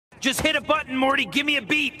Just hit a button, Morty. Give me a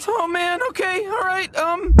beat. Oh man, okay, all right.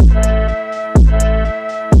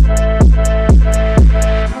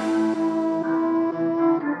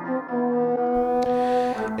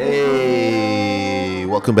 Hey,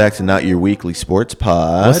 welcome back to Not Your Weekly Sports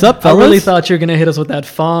Pod. What's up, I fellas? really thought you were gonna hit us with that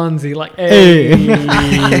Fonzie, like,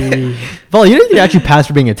 hey. Vol, you didn't actually pass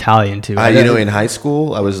for being Italian too. In high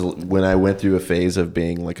school, when I went through a phase of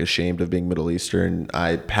being like ashamed of being Middle Eastern,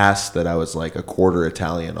 I passed that I was like a quarter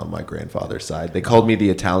Italian on my grandfather's side. They called me the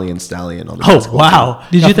Italian stallion on the Oh basketball wow!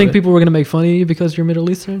 Did you think people were gonna make fun of you because you're Middle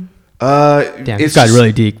Eastern? team. Damn, this got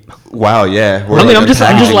really deep. Wow, yeah. I mean, I'm just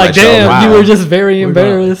like, damn, Wow. you were just very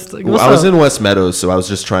embarrassed. Like, what's I was up? in West Meadows, so I was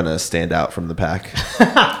just trying to stand out from the pack.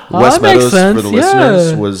 that West makes Meadows, sense, for the yeah.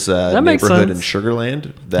 listeners, was a That makes neighborhood in sense.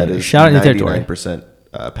 Sugarland that is Shout out your territory. 99%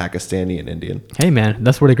 Pakistani and Indian. Hey man,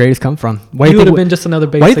 that's where the greatest come from. Why You do would have think- been just another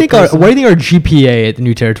basic Why do you think person. why do you think our GPA at the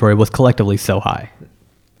new territory was collectively so high?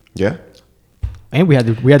 Yeah. And we had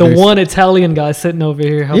the one Italian guy sitting over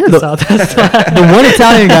here helped Yeah, us out that time. the one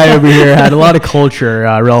Italian guy over here had a lot of culture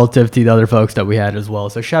relative to the other folks that we had as well.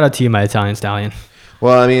 So shout out to you, my Italian stallion.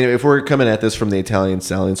 Well, I mean, if we're coming at this from the Italian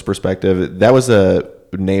Stallions perspective, that was a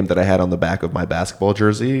name that I had on the back of my basketball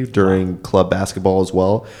jersey during club basketball as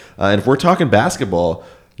well. And if we're talking basketball,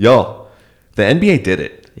 yo, the NBA did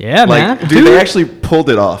it. Yeah, man. Dude, they actually pulled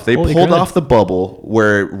it off. They Holy pulled crap. off the bubble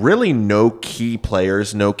where really no key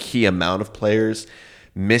players, no key amount of players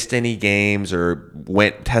missed any games or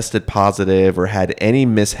tested positive or had any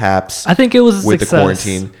mishaps. I think it was a with success.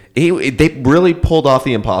 the quarantine. They really pulled off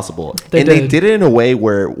the impossible. They They did. did it in a way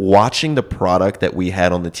where watching the product that we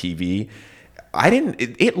had on the TV,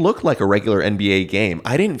 it looked like a regular NBA game.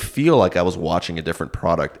 I didn't feel like I was watching a different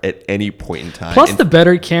product at any point in time. Plus, And- the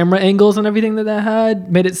better camera angles and everything that had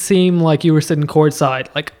made it seem like you were sitting courtside,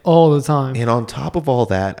 like all the time. And on top of all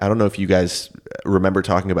that, I don't know if you guys remember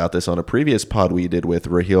talking about this on a previous pod we did with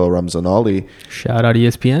Raheel Ramzanali. Shout out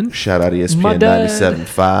ESPN. Shout out My ESPN dad.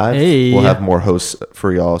 97.5. Hey. We'll have more hosts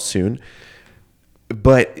for y'all soon.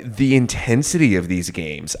 But the intensity of these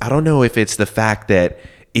games, I don't know if it's the fact that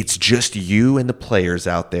it's just you and the players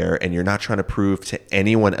out there and you're not trying to prove to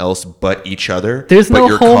anyone else but each other. There's but no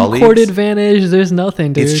your home colleagues. court advantage. There's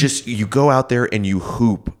nothing, dude. It's just you go out there and you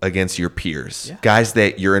hoop against your peers, guys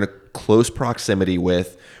that you're in a close proximity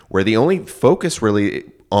with, where the only focus really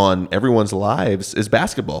on everyone's lives is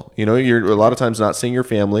basketball. You know, you're a lot of times not seeing your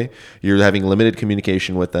family. You're having limited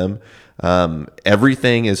communication with them.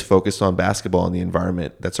 Everything is focused on basketball and the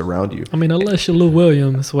environment that's around you. I mean, unless you're Lou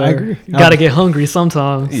Williams, where agree. you gotta get hungry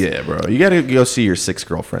sometimes. Yeah, bro. You got to go see your 6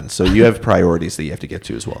 girlfriends. So you have priorities that you have to get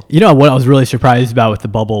to as well. You know what I was really surprised about with the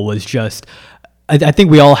bubble was just I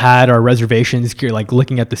think we all had our reservations, like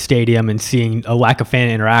looking at the stadium and seeing a lack of fan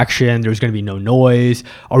interaction. There's going to be no noise.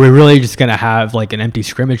 Are we really just going to have like an empty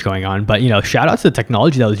scrimmage going on? But, you know, shout out to the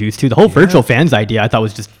technology that was used too. The whole virtual fans idea I thought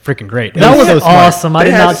was just freaking great. That was so smart. awesome. I They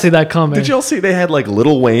did had- not see that coming. Did y'all see they had like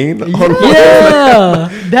Lil Wayne on Yeah,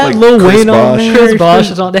 one? that Like Lil Chris Wayne on Bosh. there. Chris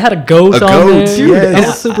Bosh is on. They had a goat A on goat, there. dude, That and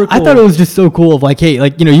was super cool. I thought it was just so cool of like, hey,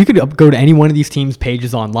 like, you know, you could go to any one of these teams'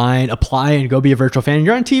 pages online, apply and go be a virtual fan. And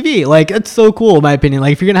you're on TV. Like, it's so cool in my opinion.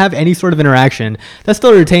 Like, if you're going to have any sort of interaction, that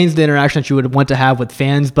still retains the interaction that you would want to have with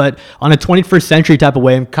fans, but on a 21st century type of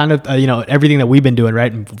way, and kind of, you know, everything that we've been doing,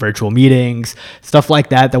 right? Virtual meetings, stuff like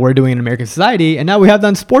that we're doing in American society. And now we have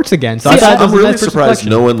done sports again. So I thought that I'm was a really nice first surprised reflection.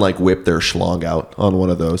 no one like whipped their schlong out on one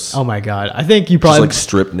of those. Oh my God. I think you Just probably, like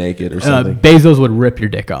stripped naked or something. Bezos would rip your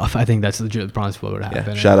dick off. I think that's probably what would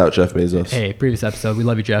happen. Shout out Jeff Bezos. Hey, previous episode. We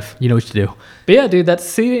love you, Jeff. You know what to do. But yeah, dude, that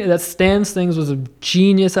stands things was a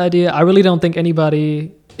genius idea. I really don't think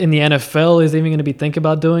anybody in the NFL is even going to be thinking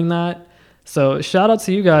about doing that. So shout out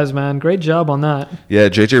to you guys, man. Great job on that. Yeah,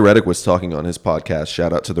 JJ Redick was talking on his podcast.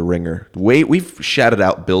 Shout out to The Ringer. We've shouted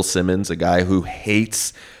out Bill Simmons, a guy who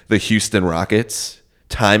hates the Houston Rockets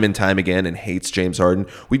time and time again and hates James Harden.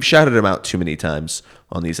 We've shouted him out too many times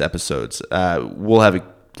on these episodes. We'll have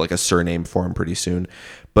a surname for him pretty soon.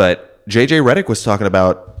 But JJ Redick was talking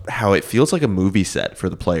about how it feels like a movie set for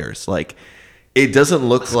the players. Like, it doesn't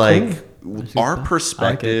look like our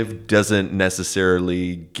perspective doesn't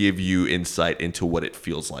necessarily give you insight into what it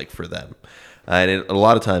feels like for them. And a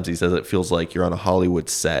lot of times he says it feels like you're on a Hollywood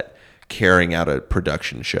set carrying out a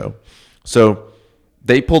production show. So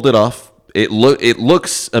they pulled it off. It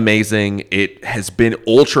looks amazing. It has been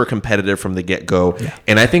ultra competitive from the get-go.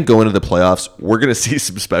 And I think going into the playoffs, we're going to see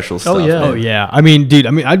some special stuff. yeah. Oh yeah, I mean, dude.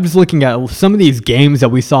 I mean, I was looking at some of these games that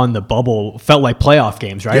we saw in the bubble. Felt like playoff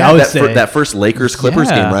games, right? Yeah, I would that, say that first Lakers-Clippers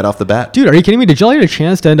Yeah. game right off the bat. Dude, are you kidding me? Did y'all get a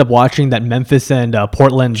chance to end up watching that Memphis and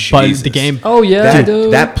Portland Jesus. the game? Oh yeah,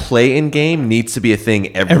 dude. That play-in game needs to be a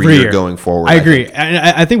thing every year going forward. I agree. And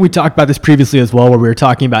I think we talked about this previously as well, where we were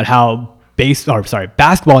talking about how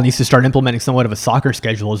basketball needs to start implementing somewhat of a soccer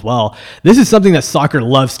schedule as well. This is something that soccer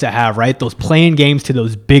loves to have, right? Those playing games to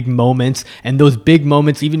those big moments, and those big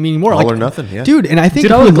moments even meaning more. All like, or nothing, yeah. Dude, and I think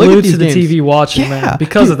Dude, if I we was look at glued these to the games, TV watching, man,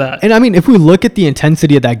 because of that. And I mean, if we look at the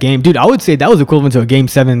intensity of that game, dude, I would say that was equivalent to a Game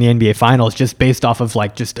 7 in the NBA Finals, just based off of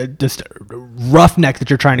like just roughneck that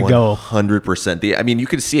you're trying to go. 100%. I mean, you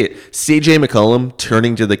could see it. CJ McCollum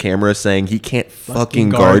turning to the camera saying he can't fucking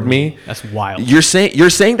guard me. That's wild. You're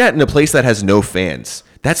saying that in a place that has no fans.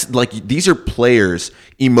 That's like, these are players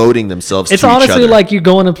emoting themselves It's to each honestly other. like you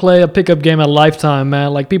going to play a pickup game at Lifetime,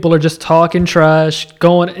 man. Like people are just talking trash,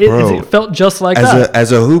 going. It felt just like that.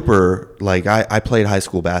 As a hooper, like I played high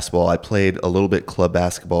school basketball. I played a little bit club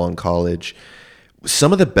basketball in college.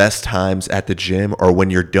 Some of the best times at the gym are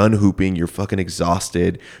when you're done hooping, you're fucking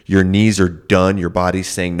exhausted, your knees are done, your body's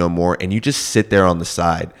saying no more, and you just sit there on the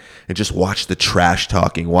side and just watch the trash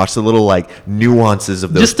talking, watch the little like nuances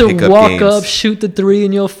of those Just to pickup walk games. up, shoot the three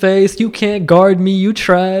in your face. You can't guard me. You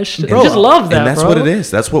trash. And- Just love that, and that's bro. what it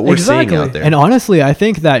is. That's what we're seeing out there. And honestly, I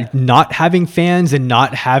think that not having fans and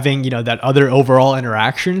not having, that other overall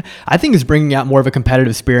interaction, I think is bringing out more of a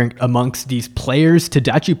competitive spirit amongst these players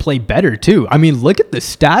to actually play better too. I mean, look at the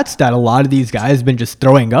stats that a lot of these guys have been just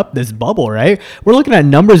throwing up this bubble, right? We're looking at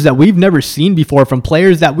numbers that we've never seen before from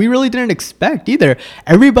players that we really didn't expect either.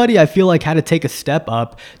 Everybody, I feel like, had to take a step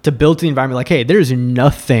up to build to the environment like, hey, there's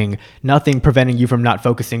nothing preventing you from not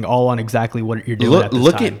focusing all on exactly what you're doing at this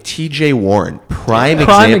Look time. at TJ Warren, prime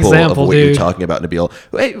Prime example of example, what you're dude. talking about, Nabil.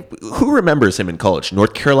 Hey, who remembers him in college?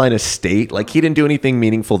 North Carolina State? Like, he didn't do anything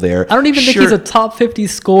meaningful there. I don't even think Sure. he's a top 50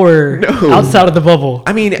 scorer No. outside of the bubble.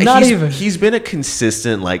 I mean, not even. he's been a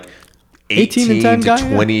consistent, like, 18 and 10 to guy,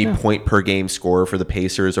 yeah. 20 point per game scorer for the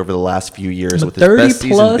Pacers over the last few years, But with his 30 best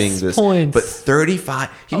season plus being this. points. But 35,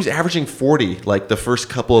 he was averaging 40 like the first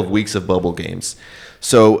couple of weeks of bubble games.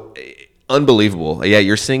 So unbelievable. Yeah,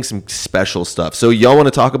 you're seeing some special stuff. So y'all want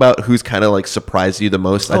to talk about who's kind of like surprised you the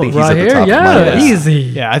most? I think he's right at the here, top of my yeah, list. easy.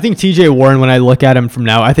 Yeah, I think TJ Warren, when I look at him from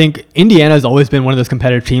now, I think Indiana's always been one of those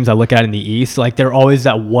competitive teams I look at in the East. Like, they're always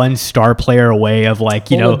that one star player away of, like,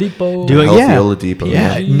 Oladipo. doing Healthy yeah. Oladipo,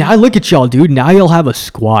 Yeah. yeah. Now look at y'all, dude. Now you'll have a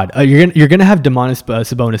squad. You're gonna have Domantas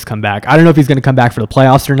Sabonis come back. I don't know if he's gonna come back for the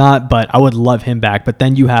playoffs or not, but I would love him back. But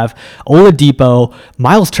then you have Oladipo,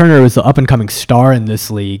 Miles Turner is the up and coming star in this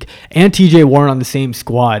league, and TJ Warren on the same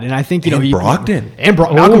squad. And I think And Brogdon.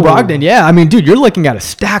 Malcolm Brogdon. Yeah, I mean, dude, you're looking at a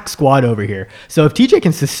stacked squad over here. So if TJ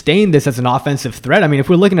can sustain this as an offensive threat, I mean, if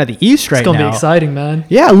we're looking at the East right It's going to now, be exciting, man.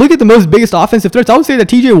 yeah, look at the most biggest offensive threats. I would say that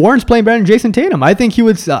TJ Warren's playing better than Jason Tatum. I think he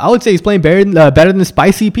would. I would say he's playing better than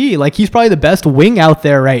Spicy P. Like, he's probably the best wing out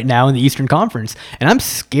there right now in the Eastern Conference. And I'm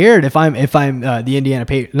scared if I'm the Indiana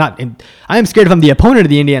Pacers. I am scared if I'm the opponent of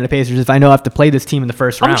the Indiana Pacers if I know I have to play this team in the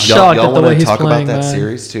first I'm round. shocked Y'all at the want way to he's talk playing, about that man.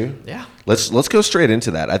 series too? Yeah. Let's go straight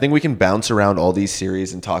into that. I think we can bounce around all these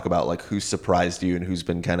series and talk about like who surprised you and who's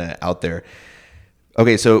been kind of out there.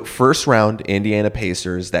 Okay, so first round, Indiana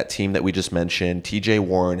Pacers, that team that we just mentioned, TJ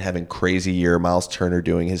Warren having crazy year, Miles Turner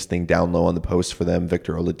doing his thing down low on the post for them,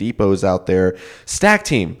 Victor Oladipo's out there. Stack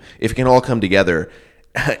team, if it can all come together,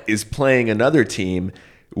 is playing another team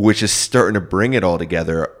which is starting to bring it all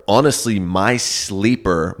together. Honestly, my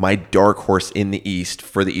sleeper, my dark horse in the East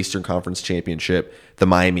for the Eastern Conference Championship, the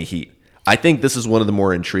Miami Heat. I think this is one of the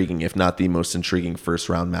more intriguing, if not the most intriguing first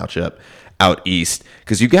round matchup out East,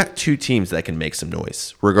 because you've got two teams that can make some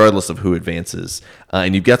noise, regardless of who advances.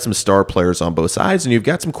 And you've got some star players on both sides, and you've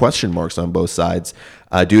got some question marks on both sides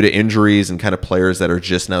due to injuries and kind of players that are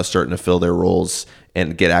just now starting to fill their roles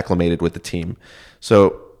and get acclimated with the team.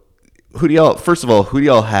 So who do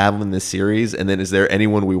y'all have in this series? And then is there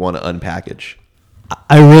anyone we want to unpackage?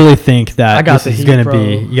 I really think that I got this the is Heat, going to bro.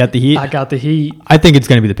 be. You got the Heat. I got the Heat. I think it's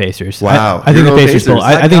going to be the Pacers. Wow. I think You're the going Pacers pull.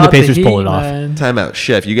 Pacers. I think the got Pacers Heat, pull it off. man. Time out.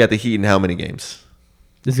 Chef, you got the Heat in how many games?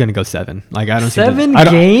 This is gonna go 7. Like I don't Seven see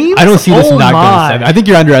this, games? I don't see this Oh not my. going 7. I think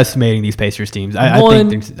you're underestimating these Pacers teams. I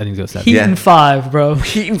think it's go 7. Heat Yeah. and 5, bro.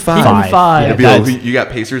 Heat and Heat and 5. 5. Yeah, That's- Bill, you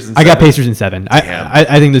got Pacers and I got 7? Pacers in 7. Damn.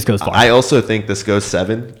 I think this goes far. I also think this goes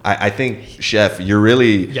 7. I think, Chef, you're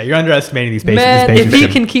really yeah, you're underestimating these Pacers. Man, these if Pacers he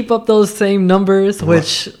team. can keep up those same numbers,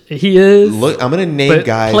 which he is, look. I'm gonna name but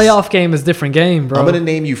guys. playoff game is different game, bro. I'm gonna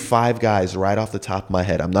name you 5 guys right off the top of my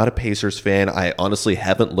head. I'm not a Pacers fan. I honestly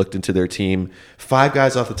haven't looked into their team. 5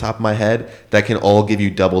 guys off the top of my head that can all give you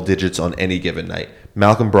double digits on any given night.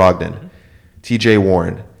 Malcolm Brogdon, T.J.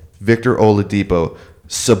 Warren, Victor Oladipo,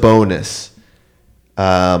 Sabonis.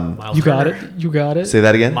 Miles You got Turner. it. You got it. Say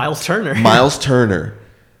that again. Miles Turner. Miles Turner.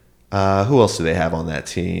 Who else do they have on that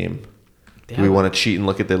team? Do we want to cheat and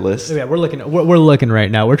look at their list? Yeah, we're looking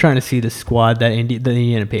right now. We're trying to see the squad that the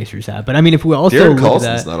Indiana Pacers have. But I mean, if we also Derek look at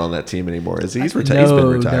Coulson's that, not on that team anymore, is he? He's retired. He's been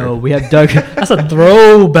retired. No, we have Doug. That's a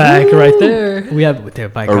throwback right there. We have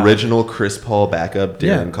my God. Original Chris Paul backup,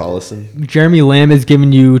 Darren Yeah. Collison. Jeremy Lamb is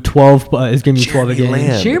giving you 12. Is giving you 12 a Jeremy game.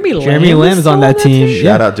 Lamb. Jeremy Lamb is on that team. team?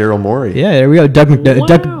 Shout out Daryl Morey. Yeah, there we go. Doug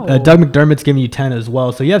Wow. McDermott's giving you 10 as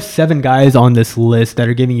well. So you have 7 guys on this list that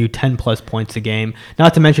are giving you 10 plus points a game.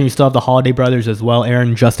 Not to mention you still have the Holiday brothers as well, Aaron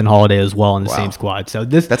and Justin Holiday as well in the Wow. same squad. So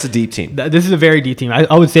that's a deep team. This is a very deep team.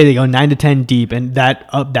 I would say they go 9 to 10 deep, and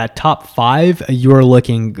that top 5, you're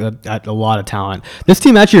looking at a lot of talent. This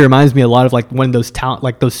team actually reminds me a lot of like one of those talent,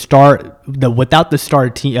 like those without the star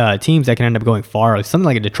teams that can end up going far, like something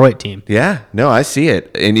like a Detroit team. Yeah, no, I see it.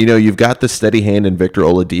 And, you've got the steady hand in Victor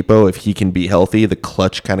Oladipo. If he can be healthy, the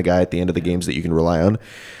clutch kind of guy at the end of the games that you can rely on.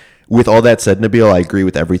 With all that said, Nabil, I agree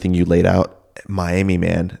with everything you laid out. Miami,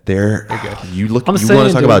 man, they're good. You want to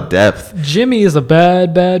talk dude, about depth. Jimmy is a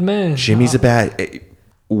bad man. Jimmy's a bad.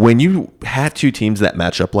 When you have 2 teams that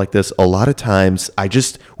match up like this, a lot of times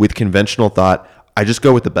with conventional thought, I just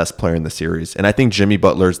go with the best player in the series. And I think Jimmy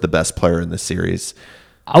Butler is the best player in the series.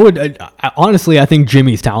 Honestly, I think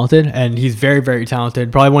Jimmy's talented, and he's very, very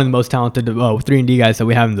talented. Probably one of the most talented 3-and-D guys that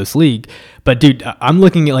we have in this league. But dude, I'm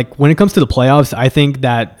looking at like when it comes to the playoffs, I think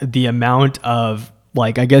that the amount of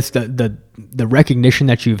like I guess the recognition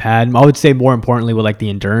that you've had, I would say more importantly with like the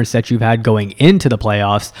endurance that you've had going into the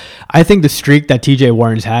playoffs, I think the streak that TJ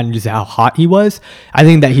Warren's had and just how hot he was, I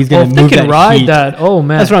think that he's going to If they move can that ride heat. that, oh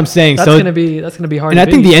man, That's what I'm saying. That's So gonna be hard. and to I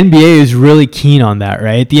think beat. the NBA is really keen on that,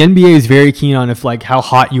 right? The NBA is very keen on if like how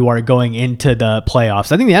hot you are going into the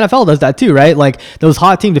playoffs. I think the NFL does that too, right? Like those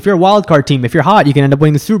hot teams, if you're a wild card team, if you're hot, you can end up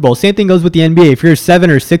winning the Super Bowl. Same thing goes with the NBA. If you're a 7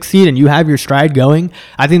 or 6 seed and you have your stride going,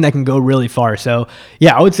 I think that can go really far. So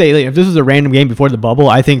yeah, I would say like, if this was a random game before the bubble,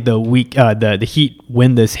 I think the Heat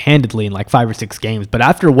win this handedly in like 5 or 6 games. But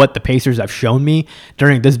after what the Pacers have shown me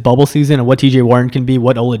during this bubble season and what TJ Warren can be,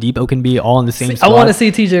 what Oladipo can be, all in the same I spot. want to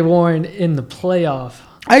see TJ Warren in the playoff.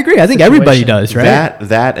 I agree. I think everybody does, right?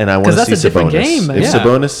 That and I want to that's see a different Sabonis. game, man. If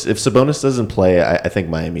Yeah. Sabonis doesn't play, I think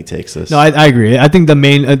Miami takes this. No, I agree. I think the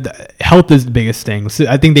main health is the biggest thing. So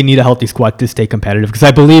I think they need a healthy squad to stay competitive because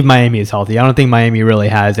I believe Miami is healthy. I don't think Miami really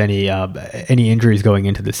has any injuries going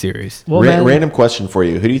into the series. Well, man, Random question for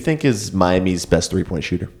you: who do you think is Miami's best 3-point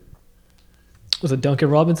shooter? was it Duncan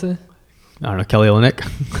Robinson? I don't know, Kelly Olynyk.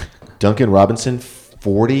 Duncan Robinson,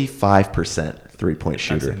 45% 3-point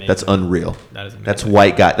shooter. amazing. That's unreal. That is amazing. That's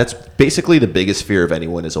white guy. That's basically the biggest fear of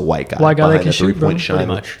anyone is a white guy. White guy that behind can a shoot, bro. 3-point shot Pretty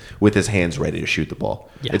much. with his hands ready to shoot the ball.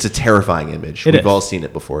 Yeah. It's a terrifying image. It We've is. all seen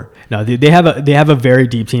it before. No, they have a very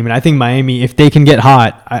deep team, and I think Miami, if they can get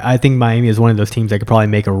hot, I think Miami is one of those teams that could probably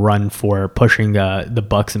make a run for pushing the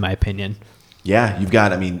Bucks, in my opinion. Yeah, you've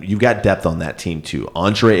got depth on that team too.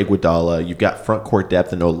 Andre Iguodala, you've got front court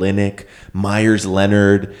depth in Olynyk, Myers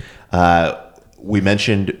Leonard. We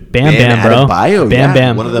mentioned Bam Bam, bro. Adebayo, Bam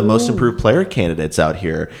Bam. one of the most improved player candidates out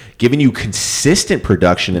here, giving you consistent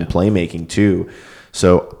production and playmaking too.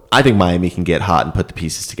 So I think Miami can get hot and put the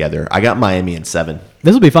pieces together. I got Miami in 7.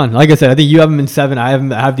 This will be fun. Like I said, I think you have them in 7. I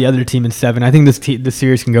have the other team in 7. I think this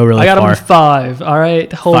series can go really I got him far. in 5. All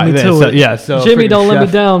right, hold 5, me yeah, to so- it. yeah, so Jimmy, freaking don't let me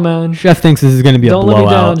Chef. down, man. Chef thinks this is going to be Don't a let me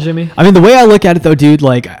blowout. down, Jimmy. I mean, the way I look at it, though, dude,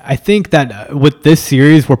 like I think that with this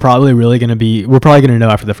series, we're probably going to know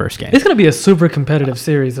after the first game. It's gonna be a super competitive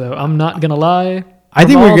series, though. I'm not gonna lie. I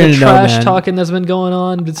think From we're all gonna the know, trash man. talking that's been going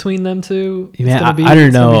on between them two. It's Man, gonna be, I don't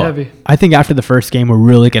it's gonna be know. heavy. I think after the first game, we're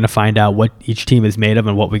really going to find out what each team is made of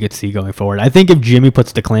and what we could see going forward. I think if Jimmy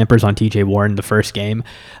puts the clampers on TJ Warren the first game,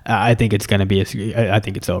 I think it's going to be. I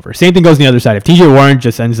think it's over. Same thing goes on the other side. If TJ Warren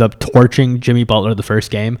just ends up torching Jimmy Butler the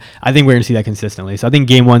first game, I think we're going to see that consistently. So I think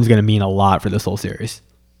game 1 is going to mean a lot for this whole series.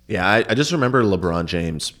 Yeah, I just remember LeBron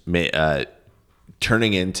James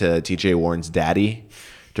turning into TJ Warren's daddy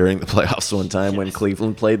during the playoffs one time when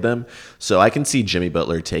Cleveland played them. So I can see Jimmy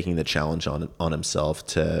Butler taking the challenge on himself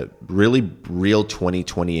to really reel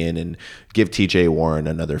 2020 in and give TJ Warren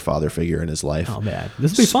another father figure in his life. Oh man,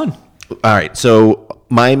 this will be fun. All right, so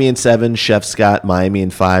Miami in 7, Chef's got Miami in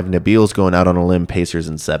 5, Nabil's going out on a limb, Pacers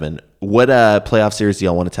in 7. What playoff series do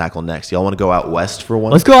y'all want to tackle next? Y'all want to go out west for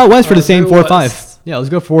one? Let's go out west for the same go 4-5. west. Yeah, let's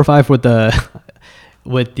go 4-5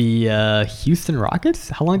 with the Houston Rockets.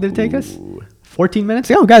 How long did it take us? 14 minutes?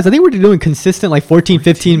 Yeah, guys, I think we're doing consistent like 14,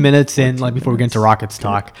 15 minutes in like before we get into Rockets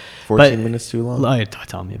talk. 14 minutes too long?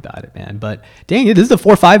 Tell me about it, man. But dang it, this is the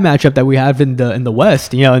 4-5 matchup that we have in the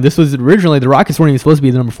West. You know, and this was originally the Rockets weren't even supposed to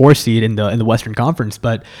be the number 4 seed in the Western Conference,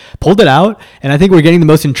 but pulled it out. And I think we're getting the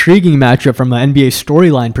most intriguing matchup from an NBA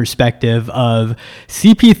storyline perspective of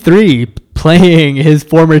CP3 playing his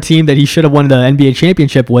former team that he should have won the NBA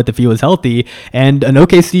championship with if he was healthy, and an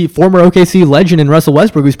former OKC legend in Russell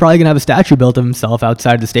Westbrook, who's probably going to have a statue built of himself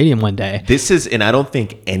outside the stadium one day. This is, and I don't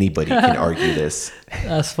think anybody can argue this.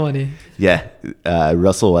 That's funny. Yeah,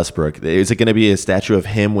 Russell Westbrook. Is it going to be a statue of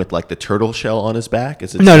him with like the turtle shell on his back?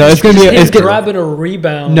 Is it No, it's going to be. Him It's gonna, grabbing a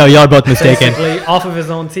rebound. no, y'all are both mistaken. basically off of his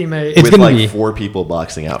own teammate. It's with gonna like be- 4 people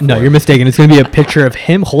boxing out. No, for you're it. mistaken. It's going to be a picture of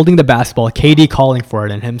him holding the basketball, KD calling for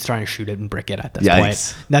it, and him trying to shoot it and brick it at this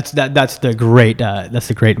Yikes. point. That's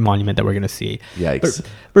the great monument that we're going to see. Yikes.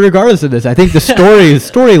 But regardless of this, I think the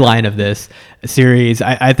storyline of this series,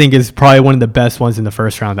 I think, is probably one of the best ones in the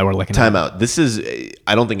first round that we're looking at. Time out. This is,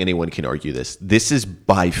 I don't think anyone can argue this. This is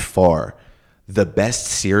by far the best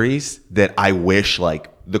series that I wish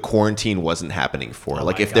like the quarantine wasn't happening for.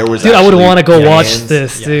 Like if there was, Dude, I would actually want to go watch fans,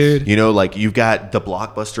 this, dude. You know, like you've got the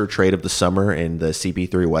blockbuster trade of the summer and the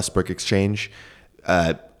CP3 Westbrook exchange.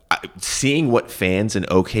 Seeing what fans in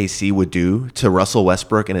OKC would do to Russell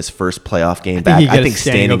Westbrook in his first playoff game back, I think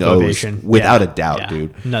standing ovation without a doubt,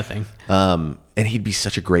 dude. Nothing. And he'd be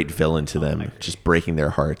such a great villain to them, just breaking their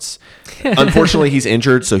hearts. Unfortunately, he's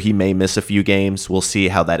injured, so he may miss a few games. We'll see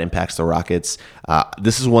how that impacts the Rockets.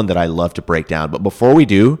 This is one that I love to break down. But before we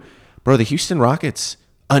do, bro, the Houston Rockets,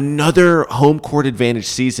 another home court advantage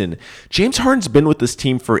season. James Harden's been with this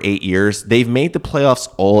team for 8 years. They've made the playoffs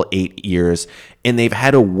all 8 years, and they've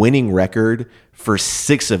had a winning record for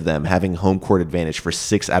 6 of them, having home court advantage for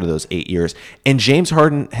 6 out of those 8 years. And James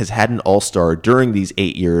Harden has had an all-star during these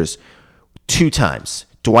 8 years 2 times.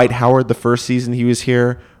 Dwight Howard the first season he was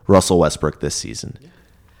here, Russell Westbrook this season.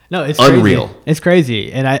 No, it's Unreal. Crazy. It's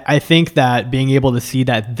crazy. And I think that being able to see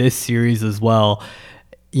that this series as well,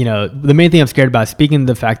 you know, the main thing I'm scared about, speaking of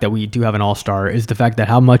the fact that we do have an all-star, is the fact that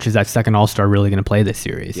how much is that second all-star really going to play this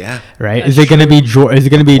series? Yeah. Right? Is it going to be Kawhi's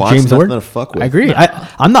James nothing Harden? to fuck with. I agree.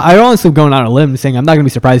 I'm honestly going on a limb saying I'm not going to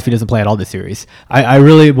be surprised if he doesn't play at all this series. I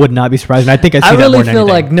really would not be surprised. And I think I see that really more than feel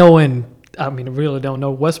anything. like knowing. I mean, I really don't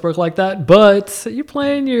know Westbrook like that, but you're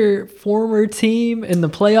playing your former team in the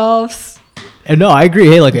playoffs. And no, I agree.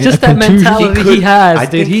 Hey, like Just a that contusion- mentality could- he has, I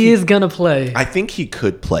dude. think He he- is gonna play. I think he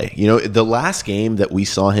could play. You know, the last game that we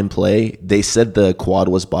saw him play, they said the quad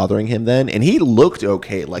was bothering him then, and he looked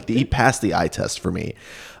okay. Like he passed the eye test for me.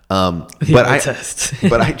 eye test.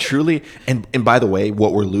 But I truly, and by the way,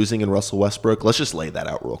 what we're losing in Russell Westbrook, let's just lay that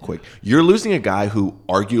out real quick. You're losing a guy who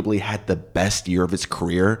arguably had the best year of his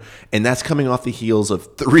career, and that's coming off the heels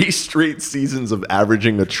of 3 straight seasons of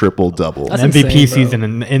averaging a triple-double. That's MVP insane, bro.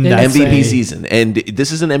 season in that Insane. MVP season. And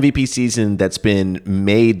this is an MVP season that's been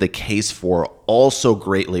made the case for also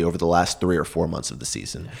greatly over the last 3 or 4 months of the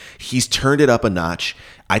season. He's turned it up a notch.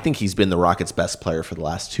 I think he's been the Rockets' best player for the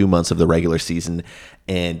last 2 months of the regular season.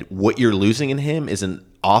 And what you're losing in him is an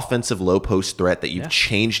offensive low post threat that you've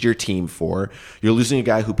changed your team for. You're losing a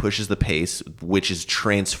guy who pushes the pace, which has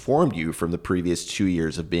transformed you from the previous 2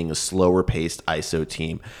 years of being a slower paced ISO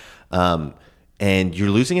team. And you're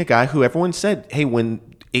losing a guy who everyone said, hey, when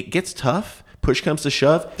it gets tough, push comes to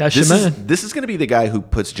shove, That's your man. this is going to be the guy who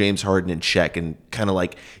puts James Harden in check and kind of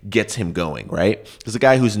like gets him going, right? There's a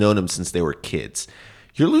guy who's known him since they were kids.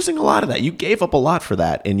 You're losing a lot of that. You gave up a lot for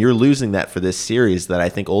that, and you're losing that for this series that I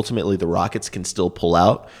think ultimately the Rockets can still pull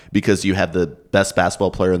out because you have the best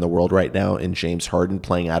basketball player in the world right now in James Harden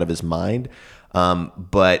playing out of his mind.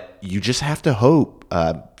 But you just have to hope,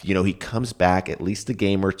 he comes back, at least a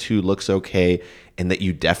game or two, looks okay, and that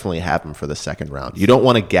you definitely have him for the second round. You don't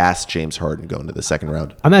want to gas James Harden going to the second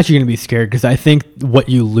round. I'm actually going to be scared because I think what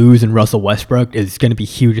you lose in Russell Westbrook is going to be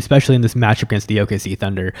huge, especially in this matchup against the OKC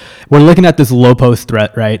Thunder. We're looking at this low post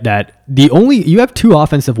threat, right? That you have 2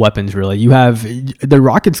 offensive weapons, really. You have the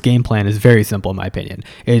Rockets' game plan is very simple, in my opinion.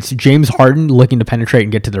 It's James Harden looking to penetrate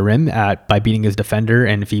and get to the rim by beating his defender,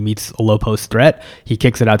 and if he meets a low post threat, he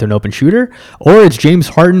kicks it out to an open shooter. Or it's James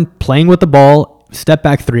Harden playing with the ball, step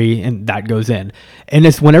back three, and that goes in. And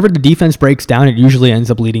it's whenever the defense breaks down, it usually ends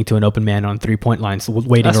up leading to an open man on 3-point lines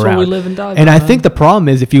waiting That's around. where we live and die. And I man. think the problem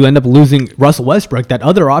is if you end up losing Russell Westbrook, that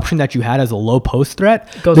other option that you had as a low post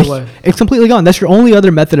threat Goes away. It's completely gone. That's your only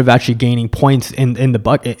other method of actually gaining points in the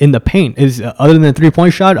bucket, in the paint, is other than the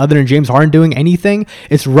 3-point shot, other than James Harden doing anything,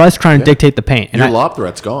 it's Russ trying to dictate the paint. And Your lob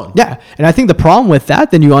threat's gone. yeah, and I think the problem with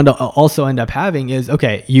that, then you also end up having is,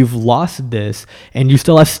 okay, you've lost this, and you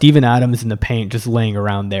still have Steven Adams in the paint just laying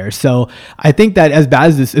around there. So I think that as bad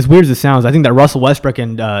as this, as weird as it sounds, I think that Russell Westbrook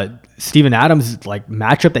and Steven Adams like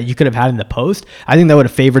matchup that you could have had in the post, I think that would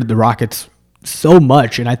have favored the Rockets so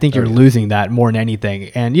much, and I think you're losing that more than anything.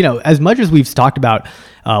 And as much as we've talked about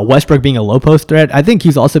Westbrook being a low post threat, I think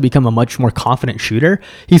he's also become a much more confident shooter.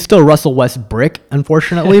 He's still Russell Westbrook,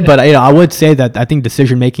 unfortunately, but I would say that I think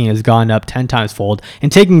decision making has gone up 10 times fold,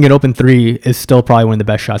 and taking an open three is still probably one of the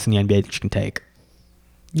best shots in the NBA that you can take.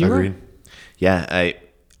 Agreed. Yeah,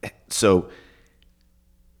 so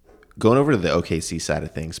going over to the OKC side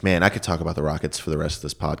of things, man, I could talk about the Rockets for the rest of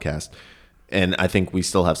this podcast, and I think we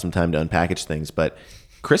still have some time to unpackage things. But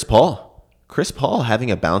Chris Paul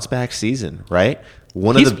having a bounce back season, right?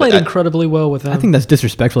 He's played incredibly well with them. I think that's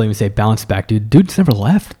disrespectful to even say bounce back, dude. Dude's never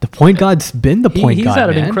left. The point guard's been the point He's guard. had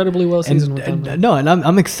an man. incredibly well season with them. No, and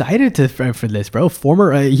I'm excited for this, bro.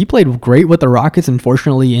 He played great with the Rockets.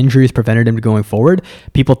 Unfortunately, injuries prevented him going forward.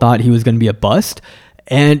 People thought he was going to be a bust.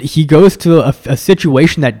 And he goes to a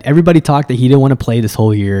situation that everybody talked that he didn't want to play this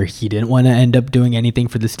whole year. He didn't want to end up doing anything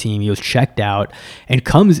for this team. He was checked out, and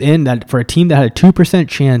comes in that for a team that had a 2%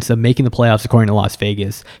 chance of making the playoffs according to Las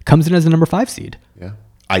Vegas, comes in as the number 5 seed. Yeah.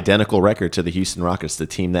 Identical record to the Houston Rockets, the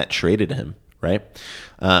team that traded him, right?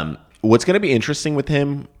 What's going to be interesting with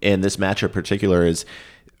him in this matchup in particular is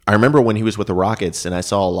I remember when he was with the Rockets, and I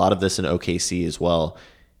saw a lot of this in OKC as well.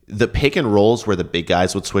 The pick and rolls where the big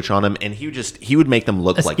guys would switch on him, and he would make them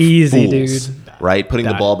look That's like easy, fools, dude. right? Putting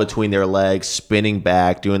the ball between their legs, spinning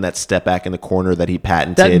back, doing that step back in the corner that he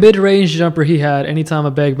patented. That mid-range jumper he had anytime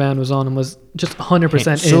a big man was on him was just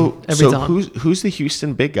 100% in every time. Who's the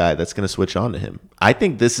Houston big guy that's going to switch on to him? I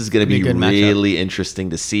think this is going to be really interesting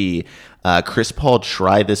to see Chris Paul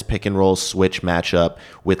try this pick and roll switch matchup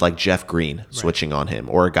with like Jeff Green switching on him,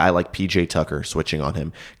 or a guy like PJ Tucker switching on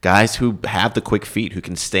him. Guys who have the quick feet, who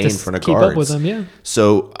can stay in front of keep guards. up with them, yeah.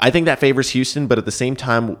 So I think that favors Houston, but at the same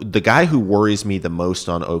time, the guy who worries me the most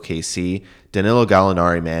on OKC, Danilo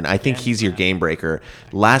Gallinari, man, I think he's your game breaker.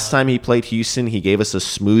 Last time he played Houston, he gave us a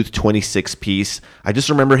smooth 26-piece. I just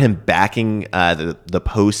remember him backing the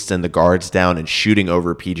posts and the guards down and shooting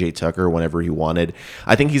over PJ Tucker whenever he wanted.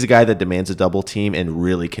 I think he's a guy that demands a double team and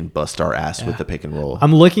really can bust our ass with the pick and roll.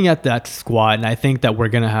 I'm looking at that squad, and I think that we're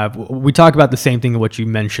going to have... We talk about the same thing what you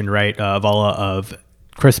mentioned, right, Vala, of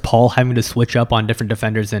Chris Paul having to switch up on different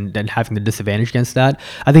defenders and having the disadvantage against that.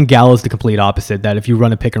 I think Gallo's the complete opposite. That if you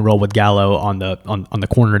run a pick and roll with Gallo on the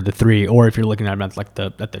corner of the 3, or if you're looking at him at like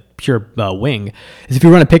at the pure wing, is if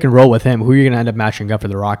you run a pick and roll with him, who are you going to end up matching up for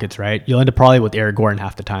the Rockets, right? You'll end up probably with Eric Gordon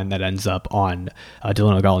half the time. That ends up on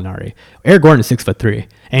Danilo Gallinari. Eric Gordon is 6'3",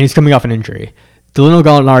 and he's coming off an injury. Danilo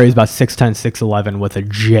Gallinari is about 6'10", 6'11" with a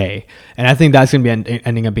J. And I think that's going to be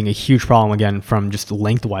ending up being a huge problem again from just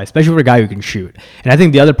lengthwise, especially for a guy who can shoot. And I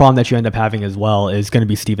think the other problem that you end up having as well is going to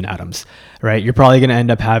be Steven Adams, right? You're probably going to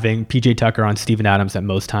end up having PJ Tucker on Steven Adams at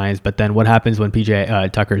most times, but then what happens when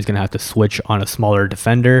PJ Tucker is going to have to switch on a smaller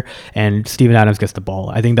defender and Steven Adams gets the ball?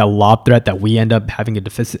 I think that lob threat that we end up having a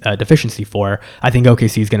deficiency for, I think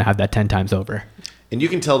OKC is going to have that 10 times over. And you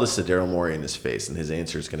can tell this to Daryl Morey in his face, and his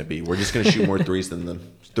answer is going to be, we're just going to shoot more threes than them.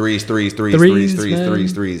 Threes.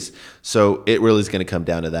 So it really is going to come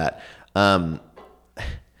down to that.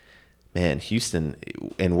 Man, Houston,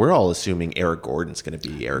 and we're all assuming Eric Gordon's going to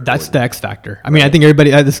be Eric That's Gordon. the X factor. I mean, I think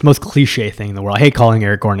everybody, this is the most cliche thing in the world. I hate calling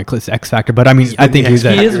Eric Gordon a X factor, but I mean, I think he's He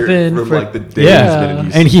has Factor been from, for- like, the day he's been in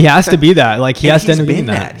Houston. and he has to be that. Like, he And has to he's end up being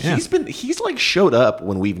been that. Yeah. He's like showed up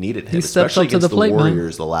when we've needed him, He steps especially up to against the plate, the man.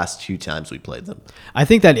 Warriors the last 2 times we played them. I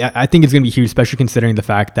think it's going to be huge, especially considering the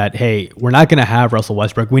fact that, hey, we're not going to have Russell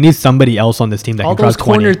Westbrook. We need somebody else on this team that All can those cross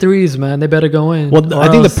 20. corner threes, man, they better go in. Well, or I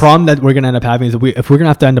think the else- problem that we're going to end up having is if we're going to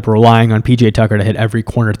have to end up relying on PJ Tucker to hit every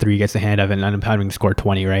corner 3 he gets the hand of and end up having to score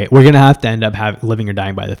 20, right? We're going to have to end up living or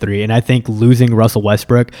dying by the 3. And I think losing Russell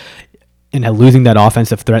Westbrook and losing that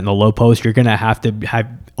offensive threat in the low post, you're going to have to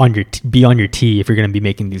be on your tee if you're going to be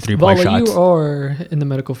making these 3-point Vala, shots. you are in the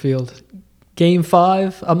medical field. Game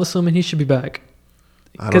 5, I'm assuming he should be back.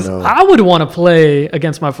 I don't Because know. I would want to play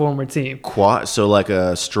against my former team. Quad, so like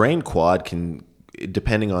a strained quad can,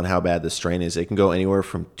 depending on how bad the strain is, it can go anywhere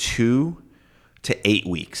from 2 to 8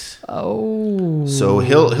 weeks. Oh. So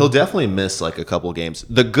he'll definitely miss like a couple games.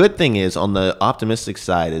 The good thing is, on the optimistic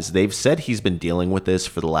side, is they've said he's been dealing with this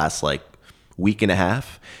for the last like week and a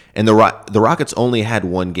half, and the Rockets only had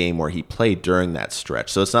one game where he played during that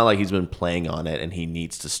stretch. So it's not like he's been playing on it and he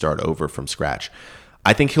needs to start over from scratch.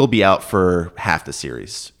 I think he'll be out for half the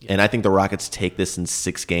series. And I think the Rockets take this in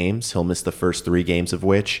 6 games. He'll miss the first 3 games of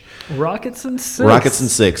which. Rockets in 6. Rockets in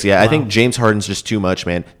 6, yeah. Wow. I think James Harden's just too much,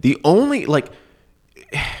 man. The only, like...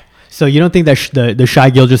 So you don't think that the Shai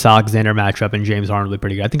Gilgeous-Alexander matchup and James Harden will be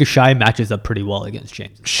pretty good? I think Shai matches up pretty well against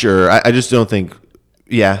James. Sure. I just don't think...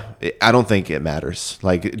 Yeah, I don't think it matters.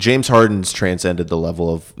 Like, James Harden's transcended the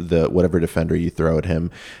level of the whatever defender you throw at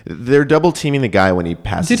him. They're double teaming the guy when he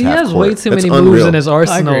passes. Dude, he half has court. way too That's many unreal. moves in his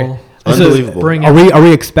arsenal. Unbelievable. Are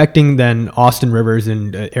we expecting then Austin Rivers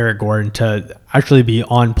and Eric Gordon to actually be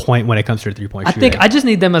on point when it comes to 3-point shooting? I think I just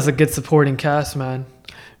need them as a good supporting cast, man.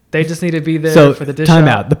 They just need to be there for the dish time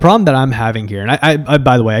out. out. The problem that I'm having here, and I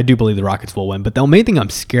by the way, I do believe the Rockets will win, but the main thing I'm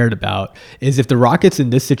scared about is if the Rockets in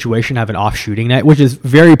this situation have an off shooting night, which is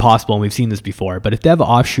very possible, and we've seen this before, but if they have an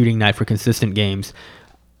off shooting night for consistent games,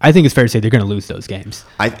 I think it's fair to say they're going to lose those games.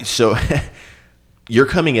 So you're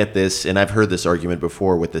coming at this, and I've heard this argument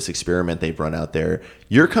before with this experiment they've run out there.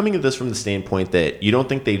 You're coming at this from the standpoint that you don't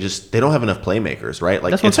think they don't have enough playmakers, right?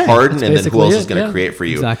 Like, it's Harden, and then who else is going to create for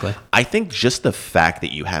you? Exactly. I think just the fact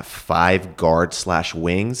that you have 5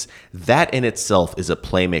 guards/wings, that in itself is a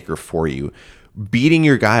playmaker for you. Beating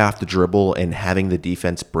your guy off the dribble and having the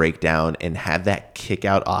defense break down and have that kick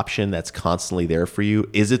out option that's constantly there for you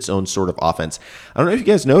is its own sort of offense. I don't know if you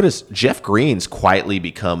guys noticed, Jeff Green's quietly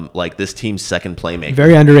become like this team's second playmaker.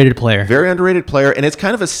 Very underrated player. Very underrated player. And it's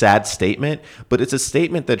kind of a sad statement, but it's a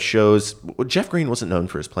statement that shows Jeff Green wasn't known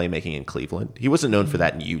for his playmaking in Cleveland. He wasn't known for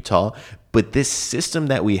that in Utah. But this system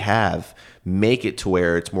that we have make it to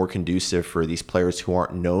where it's more conducive for these players who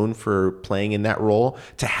aren't known for playing in that role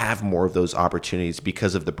to have more of those opportunities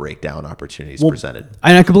because of the breakdown opportunities presented.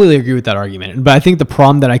 And I completely agree with that argument. But I think the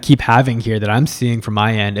problem that I keep having here that I'm seeing from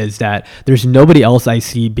my end is that there's nobody else I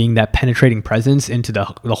see being that penetrating presence into the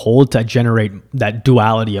hole to generate that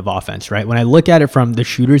duality of offense, right? When I look at it from the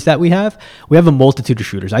shooters that we have a multitude of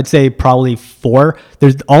shooters. I'd say probably 4.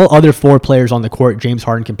 There's all other 4 players on the court James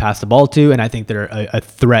Harden can pass the ball to, and I think they're a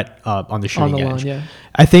threat on the shooting edge. Line, yeah.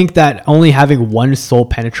 I think that only having one sole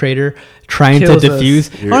penetrator trying to diffuse,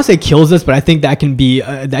 I don't want to say kills us, but I think that can be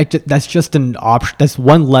that's just an option. That's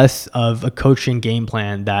one less of a coaching game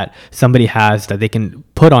plan that somebody has that they can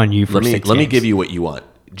put on you for 6 games. Let me give you what you want.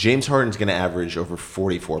 James Harden's going to average over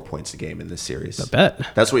 44 points a game in this series. I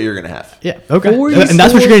bet. That's what you're going to have. Yeah, okay. And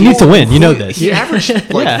that's what you're going to need to win. You know this. He averaged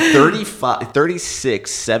 36,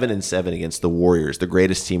 7-7 against the Warriors, the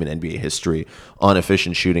greatest team in NBA history on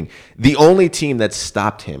efficient shooting. The only team that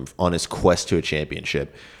stopped him on his quest to a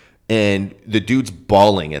championship. And the dude's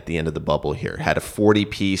balling at the end of the bubble here. Had a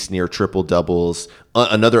 40-piece, near triple-doubles.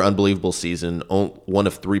 Another unbelievable season. One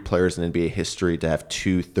of 3 players in NBA history to have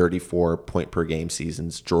 2 34-point-per-game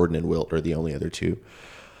seasons. Jordan and Wilt are the only other 2.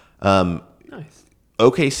 Nice.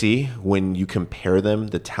 OKC, when you compare them,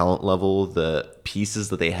 the talent level, the pieces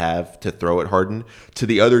that they have to throw at Harden, to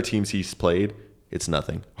the other teams he's played, it's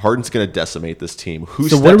nothing. Harden's going to decimate this team.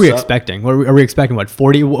 So what are we expecting? Are we expecting,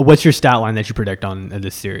 40? What's your stat line that you predict on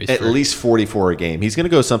this series? At least 44 a game. He's going to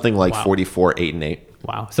go something like 44, 8-8.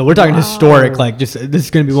 Wow. So we're talking historic, like this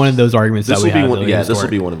is going to be one of those arguments that we have. This will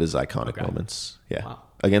be one of his iconic moments. Yeah.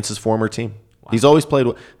 Against his former team. Wow. He's always played.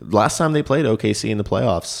 Last time they played OKC in the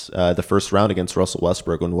playoffs, the first round against Russell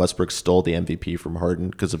Westbrook, when Westbrook stole the MVP from Harden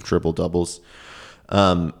because of triple doubles.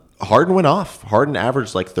 Harden went off. Harden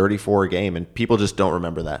averaged like 34 a game, and people just don't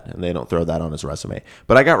remember that, and they don't throw that on his resume.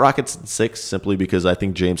 But I got Rockets in 6 simply because I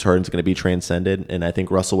think James Harden's going to be transcended, and I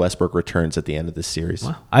think Russell Westbrook returns at the end of this series.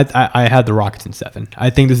 Wow. I had the Rockets in 7.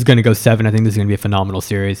 I think this is going to go 7. I think this is going to be a phenomenal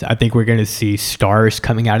series. I think we're going to see stars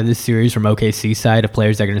coming out of this series from OKC side of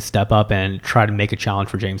players that are going to step up and try to make a challenge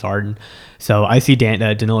for James Harden. So I see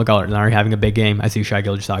Danilo Gallinari having a big game. I see Shai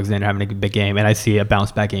Gilgeous-Alexander having a big game, and I see a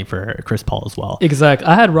bounce back game for Chris Paul as well. Exactly.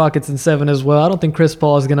 I had Rockets in 7 as well. I don't think Chris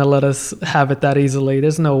Paul is going to let us have it that easily.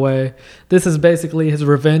 There's no way. This is basically his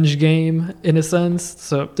revenge game in a sense.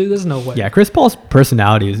 So, dude, there's no way. Yeah, Chris Paul's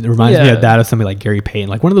personality reminds me of that of somebody like Gary Payton,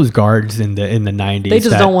 like one of those guards in the 90s. They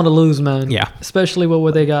just don't want to lose, man. Yeah. Especially with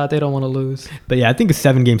what they got, they don't want to lose. But yeah, I think a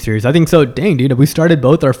 7-game series. I think so. Dang, dude, we started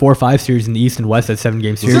both our 4-5 series in the East and West as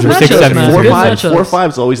 7-game series. Or 6-7 series. 4-5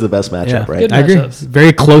 is always the best matchup, right? Good I agree. matchups.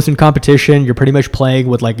 Very close in competition. You're pretty much playing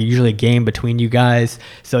with like usually a game between you guys.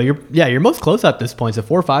 So you're most close at this point. So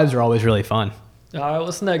 4-5s are always really fun. All right,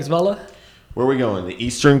 what's next, Vela? Where are we going? The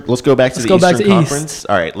Eastern. Let's go back to Let's the go back Eastern to Conference. East.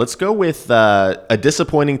 All right, let's go with a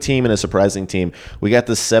disappointing team and a surprising team. We got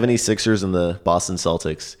the 76ers and the Boston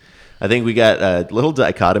Celtics. I think we got a little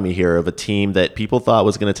dichotomy here of a team that people thought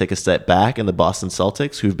was going to take a step back in the Boston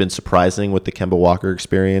Celtics, who've been surprising with the Kemba Walker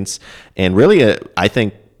experience, and really, I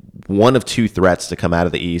think, one of two threats to come out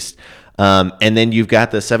of the East. And then you've got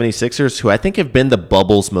the 76ers, who I think have been the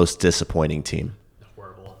bubble's most disappointing team.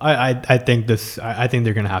 I think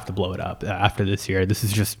they're gonna have to blow it up after this year. This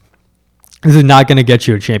is not going to get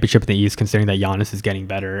you a championship in the East, considering that Giannis is getting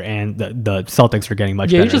better and the Celtics are getting much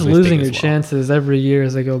better. Yeah, you're just as we speak losing as your well. chances every year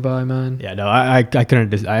as they go by, man. Yeah, no, I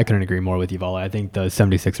couldn't agree more with you, Vala. I think the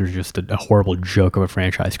 76ers are just a horrible joke of a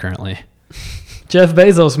franchise currently. Jeff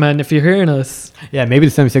Bezos, man, if you're hearing us, Yeah, maybe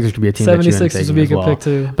the 76ers could be a team that you end up 76ers would taking be a as good well. pick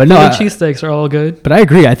too. But no, Philly cheesesteaks are all good. But I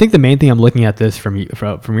agree. I think the main thing I'm looking at this from you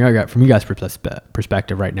guys'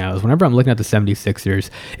 perspective right now is whenever I'm looking at the 76ers,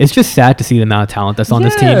 it's just sad to see the amount of talent that's on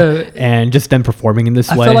this team Yeah. and just them performing in this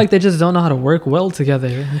I way. feel like they just don't know how to work well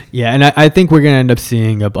together. Yeah, and I think we're going to end up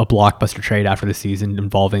seeing a blockbuster trade after the season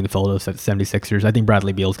involving the Philadelphia 76ers. I think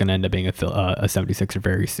Bradley Beal is going to end up being a 76er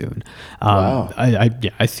very soon. Wow.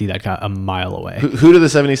 I see that a mile away. Who do the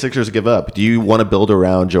 76ers give up? Do you want to build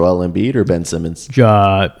around Joel Embiid or Ben Simmons?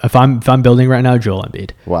 If I'm building right now, Joel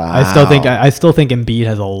Embiid. Wow. I still think Embiid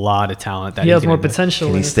has a lot of talent. That He he's has gonna more end up- potential.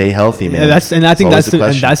 Can in he it. stay healthy, man? Yeah, I think always that's the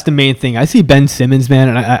question. that's the main thing. I see Ben Simmons, man,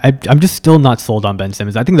 and I'm just still not sold on Ben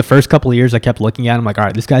Simmons. I think the first couple of years I kept looking at him like, all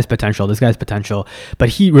right, this guy's potential, but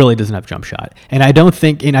he really doesn't have jump shot. And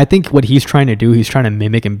I think what he's trying to do, he's trying to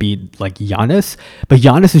mimic and be like Giannis, but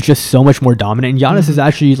Giannis is just so much more dominant. And Giannis has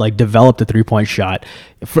actually like developed a 3-point shot.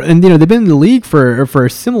 And they've been in the league for a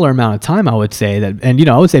similar amount of time, I would say that. And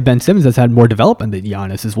I would say Ben Simmons has had more development than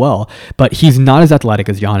Giannis as well, but he's not as athletic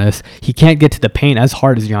as Giannis. He can't get to the paint as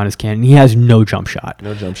hard as Giannis can, and he has no jump shot.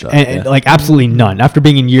 No jump shot, and yeah. like absolutely none. After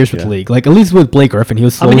being in years with the league, like at least with Blake Griffin, he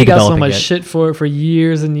was I slowly mean, he got so developing much it. shit for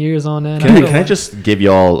years and years on end. Can I just give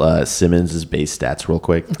y'all Simmons' base stats real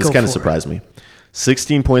quick? This Go kind of for it. surprised me.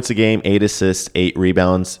 16 points a game, 8 assists, 8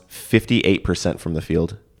 rebounds, 58% from the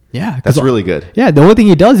field. Yeah, 'cause- That's really good. Yeah, the only thing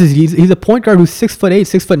he does is he's a point guard who's 6'8",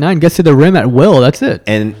 6'9", gets to the rim at will. That's it.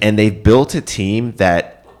 And they've built a team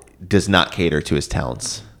that does not cater to his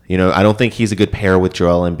talents. I don't think he's a good pair with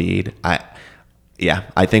Joel Embiid.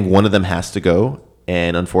 I think one of them has to go.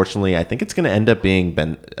 And unfortunately, I think it's going to end up being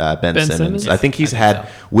Ben Simmons. Simmons? I think he's had,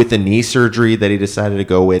 with the knee surgery that he decided to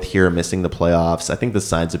go with here, missing the playoffs, I think the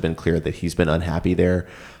signs have been clear that he's been unhappy there.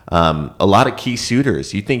 A lot of key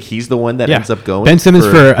suitors. You think he's the one that ends up going? Ben Simmons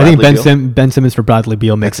I think Bradley Beal? Ben Simmons for Bradley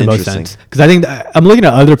Beal makes That's the most interesting. sense, because I think I'm looking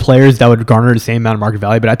at other players that would garner the same amount of market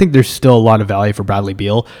value, but I think there's still a lot of value for Bradley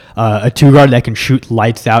Beal, a 2 guard that can shoot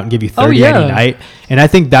lights out and give you 30 yeah. any night, and I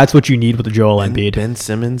think that's what you need with the Joel Embiid. Ben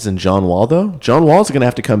Simmons and John Wall, though? John Wall's going to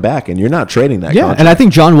have to come back, and you're not trading that Yeah, contract. and I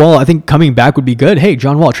think John Wall, coming back would be good. Hey,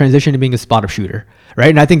 John Wall, transition to being a spot-up shooter, right?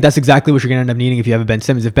 And I think that's exactly what you're going to end up needing if you have a Ben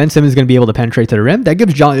Simmons. If Ben Simmons is going to be able to penetrate to the rim, that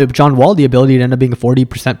gives John Wall the ability to end up being a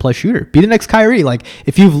 40% plus shooter. Be the next Kyrie. Like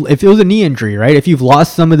if it was a knee injury, right? If you've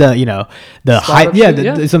lost some of the the height,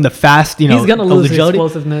 some of the fast, He's gonna lose his agility.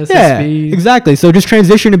 explosiveness, his Yeah, speed. exactly. So just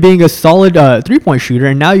transition to being a solid 3-point shooter,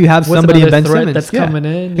 and now you have With somebody in another Ben threat Simmons that's coming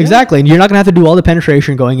in, yeah. Exactly, and you're not gonna have to do all the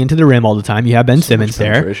penetration going into the rim all the time. You have Ben Simmons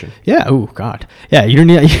there. penetration. Yeah. Oh God. Yeah. You don't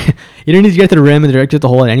need you don't need to get to the rim and direct it at the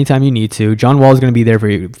hole at any time you need to. John Wall is going to be there for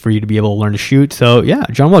you to be able to learn to shoot. So yeah,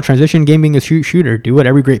 John Wall, transition game, being a shooter. Do what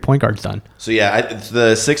every great point guard's done. So yeah,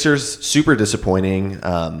 the Sixers, super disappointing.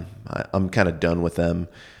 I'm kind of done with them.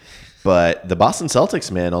 But the Boston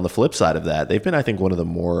Celtics, man, on the flip side of that, they've been, I think, one of the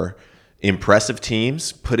more impressive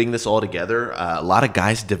teams putting this all together. A lot of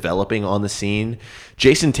guys developing on the scene.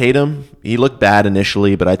 Jason Tatum, he looked bad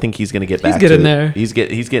initially, but I think he's going to get back. getting to there. He's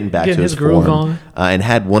getting back Getting to his his groove form, on. and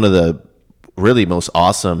had one of the really most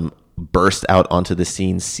awesome burst out onto the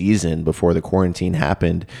scene season before the quarantine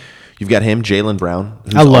happened. You've got him, Jaylen Brown.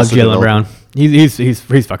 who's I love also Jaylen developing. Brown.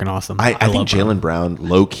 He's fucking awesome. I think love Brown. Jaylen Brown,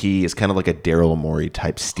 low key, is kind of like a Daryl Morey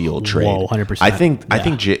type steal trade. 100%. I think Yeah.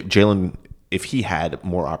 Jaylen, if he had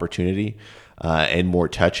more opportunity and more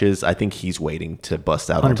touches, I think he's waiting to bust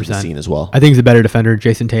out onto the 100%. scene as well. I think he's a better defender than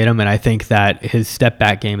Jason Tatum, and I think that his step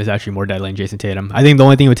back game is actually more deadly than Jason Tatum. I think the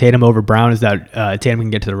only thing with Tatum over Brown is that Tatum can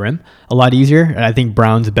get to the rim a lot easier, and I think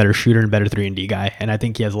Brown's a better shooter and better 3-and-D guy, and I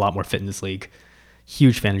think he has a lot more fit in this league.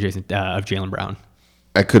 Huge fan of Jaylen Brown.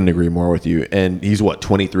 I couldn't agree more with you. And he's what,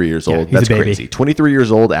 23 years Yeah, old? he's a That's baby. crazy. 23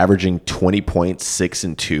 years old, averaging 20 points, 6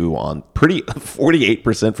 and 2 on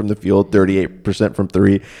 48% from the field, 38% from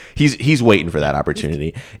three. He's waiting for that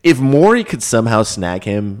opportunity. If Morey could somehow snag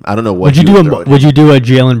him, I don't know what Would you do throw at him. would you do a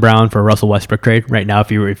Jaylen Brown for Russell Westbrook trade right now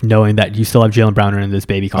if knowing that you still have Jaylen Brown in this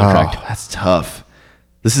baby contract? Oh, that's tough.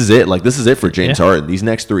 This is it. Like, this is it for James Yeah. Harden. These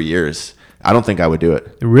next 3 years, I don't think I would do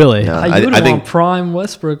it. Really? No. You would I want think- prime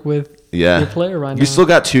Westbrook with your player right now. You still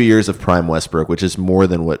got 2 years of prime Westbrook, which is more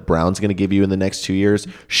than what Brown's going to give you in the next 2 years.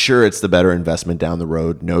 Sure, it's the better investment down the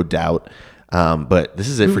road, no doubt. But this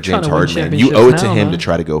is it We're for trying James to win Harden, man. You owe it to championships now, him man. to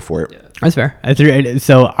try to go for it. That's fair.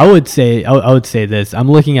 So I would say this.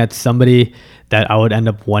 I'm looking at somebody that I would end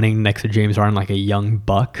up wanting next to James Harden, like a young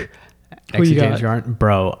buck. Next you to James got? Harden,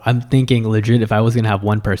 bro. I'm thinking legit. If I was gonna have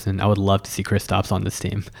one person, I would love to see Kristaps on this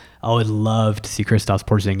team. I would love to see Kristaps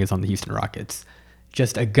Porzingis on the Houston Rockets.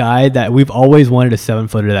 Just a guy that we've always wanted, a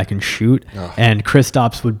 7-footer that can shoot, and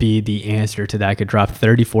Kristaps would be the answer to that. Could drop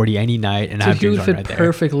 30, 40 any night and So have he James would Harden fit right there.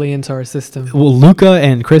 perfectly into our system. Well, Luka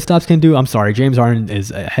and Kristaps can do. I'm sorry, James Harden is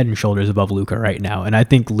head and shoulders above Luka right now, and I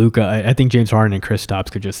think James Harden and Kristaps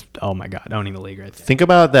could just, oh my god, owning the league right there. Think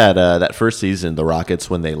about that first season, the Rockets,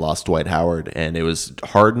 when they lost Dwight Howard, and it was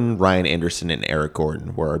Harden, Ryan Anderson, and Eric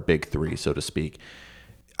Gordon were our big three, so to speak.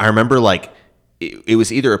 I remember it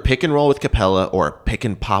was either a pick and roll with Capella or a pick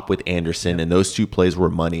and pop with Anderson, and those two plays were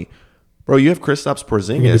money. Bro, you have Kristaps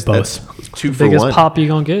Porzingis. both. That's two for Biggest one. pop you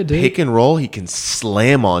gonna get, dude. Pick and roll, he can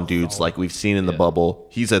slam on dudes like we've seen in the bubble.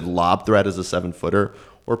 He's a lob threat as a 7-footer.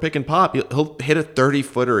 Or pick and pop, he'll hit a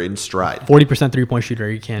 30-footer in stride. 40% 3-point shooter,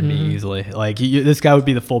 he can be easily. Like this guy would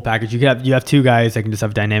be the full package. You have two guys that can just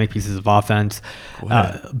have dynamic pieces of offense.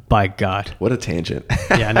 By God, What a tangent.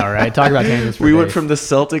 yeah, I know, right? Talk about tangents. For We went days. from the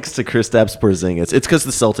Celtics to Kristaps Porzingis. It's because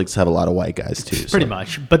the Celtics have a lot of white guys too. Pretty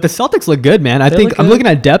much, but the Celtics look good, man. I They think look I'm good. looking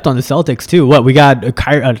at depth on the Celtics too. What we got,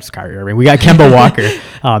 Kyrie Irving. We got Kemba Walker.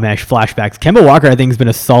 Oh man, flashbacks. Kemba Walker, I think, has been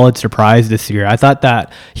a solid surprise this year. I thought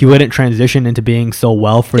that he wouldn't transition into being so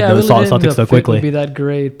well for yeah, the really didn't Celtics think so the fit would quickly. be that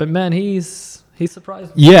great, but man, he's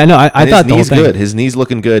surprised me. Yeah, no, I And thought his the whole knee's thing. good. His knee's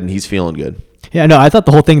looking good, and he's feeling good. Yeah, no, I thought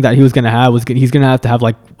the whole thing that he was going to have was he's going to have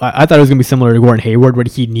like, I thought it was going to be similar to Gordon Hayward, where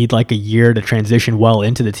he'd need like a year to transition well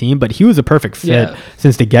into the team, but he was a perfect fit Yeah.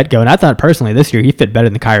 since the get-go. And I thought personally this year he fit better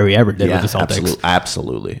than Kyrie ever did with the Celtics.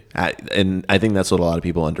 Absolutely. And I think that's what a lot of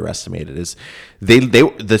people underestimated is the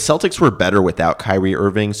Celtics were better without Kyrie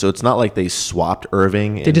Irving, so it's not like they swapped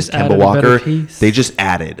Irving and just Kemba added a better Walker. piece. They just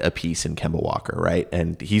added a piece in Kemba Walker, right?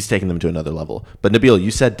 And he's taking them to another level. But Nabil,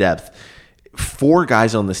 you said depth. 4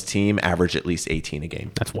 guys on this team average at least 18 a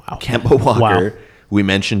game. That's wow. Kemba Walker. Wow. We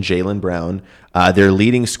mentioned Jaylen Brown. Their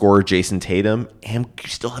leading scorer, Jason Tatum, and you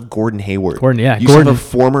still have Gordon Hayward. You still Gordon. have a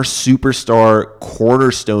former superstar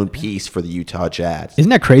cornerstone piece for the Utah Jazz. Isn't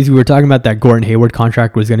that crazy? We were talking about that Gordon Hayward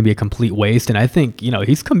contract was going to be a complete waste, and I think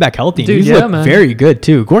he's come back healthy. Dude, He's yeah, looked man. very good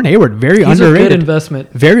too. Gordon Hayward, very He's underrated a good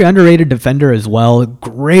investment. Very underrated defender as well.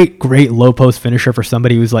 Great low post finisher for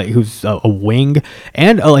somebody who's a wing,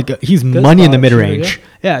 and he's money in the spot mid shooter, range.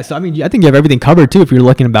 Yeah, so I mean, I think you have everything covered too if you're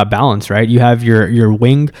looking about balance, right? You have your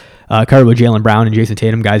wing covered with Jaylen Brown and Jason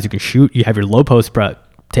Tatum, guys who can shoot. You have your low post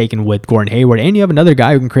taken with Gordon Hayward, and you have another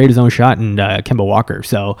guy who can create his own shot in Kemba Walker.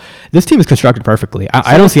 So this team is constructed perfectly.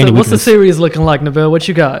 I don't see any What's the weakness. series looking like, Nabil? What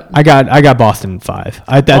you got? I got Boston in 5.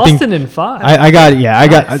 I think Boston in 5.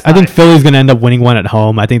 I think Philly's going to end up winning one at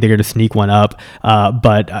home. I think they're going to sneak one up.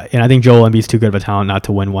 But I think Joel Embiid's too good of a talent not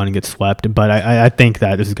to win one and get swept. But I think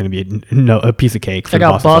that this is going to be a piece of cake for I the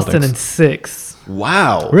got Boston Celtics. in 6.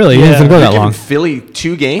 Wow. Really? Yeah. It's going to go You're that giving long. Philly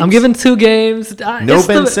 2 games? I'm giving 2 games. No It's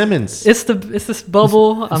Ben Simmons. It's this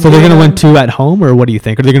bubble. So they're going to win 2 at home, or what do you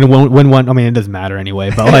think? Are they going to win one? I mean, it doesn't matter anyway.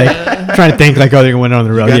 But I'm trying to think they're going to win on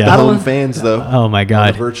the road. You got Yeah. the home fans, though. Oh my On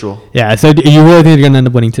God. the virtual. Yeah. So do you really think they're going to end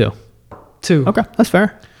up winning 2? 2. Okay, that's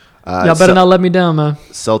fair. Y'all better not let me down, man.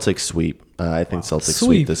 Celtics sweep. I think Celtics Sweep.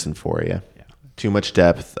 sweep this in 4, yeah. Too much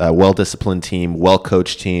depth, well-disciplined team,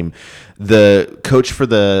 well-coached team. The coach for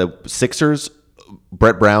the Sixers,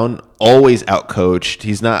 Brett Brown, always outcoached.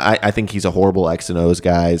 He's not. I think he's a horrible X and O's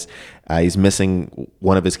guys. He's missing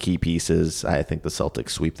one of his key pieces. I think the Celtics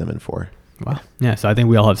sweep them in 4. Wow. Yeah. So I think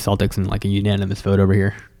we all have Celtics in like a unanimous vote over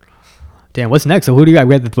here. Damn. What's next? So who do you got?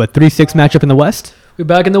 We had the 3-6 matchup in the West. We're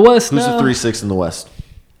back in the West Who's now. the 3-6 in the West?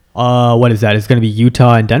 What is that? It's going to be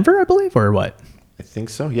Utah and Denver, I believe, or what? I think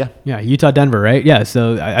so. Yeah. Yeah, Utah, Denver, right? Yeah.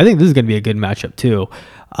 So I think this is going to be a good matchup too.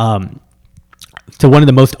 to one of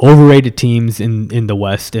the most overrated teams in the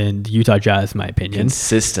West, and Utah Jazz, in my opinion.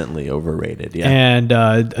 Consistently overrated. Yeah. And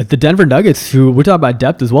the Denver Nuggets, who we're talking about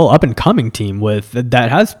depth as well, up and coming team that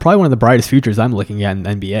has probably one of the brightest futures I'm looking at in the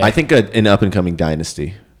NBA. I think an up and coming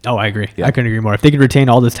dynasty. Oh, I agree. Yeah. I couldn't agree more. If they could retain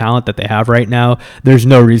all this talent that they have right now, there's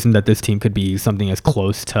no reason that this team could be something as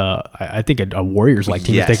close to, I think, a Warriors-like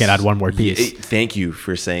team if they can add one more piece. Thank you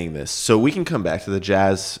for saying this. So we can come back to the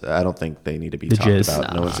Jazz. I don't think they need to be talked Jizz.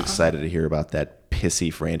 about. No one's excited to hear about that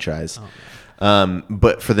pissy franchise.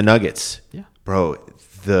 But for the Nuggets, bro,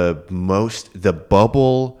 the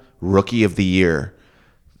bubble rookie of the year,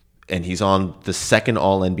 and he's on the second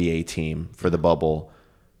All-NBA team for the bubble.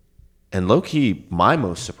 And low-key, my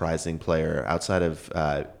most surprising player outside of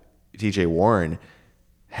TJ Warren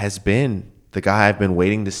has been the guy I've been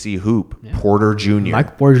waiting to see hoop, Porter Jr.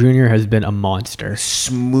 Mike Porter Jr. has been a monster.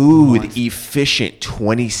 Smooth, efficient,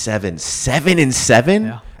 27,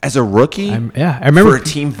 7-7 as a rookie. I remember for a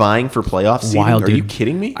team vying for playoff seeding. Wild, Are dude. you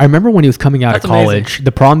kidding me? I remember when he was coming out That's of college,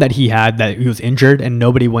 the problem that he had, that he was injured and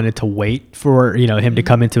nobody wanted to wait for him to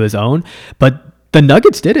come into his own. But the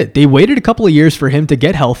Nuggets did it. They waited a couple of years for him to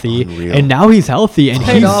get healthy, Unreal. and now he's healthy and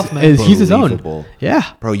Paid off, man. he's his own. Unbelievable.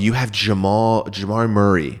 Yeah, Bro, you have Jamar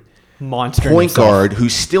Murray, monster. point himself. guard,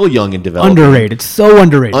 who's still young and developing. Underrated, so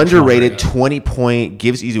underrated. Underrated, 20-point,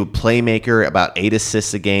 gives you a playmaker, about 8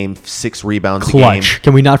 assists a game, 6 rebounds a Clutch. game.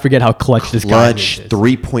 Can we not forget how clutch this guy Clutch, is?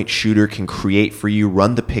 3-point shooter, can create for you,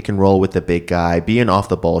 run the pick and roll with the big guy, be an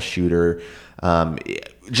off-the-ball shooter.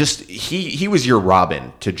 He was your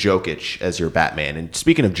Robin to Jokic as your Batman. And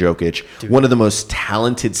speaking of Jokic, one of the most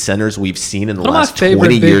talented centers we've seen in the One of my last favorite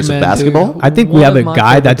 20 big years of men, basketball. dude. I think we One have of a my guy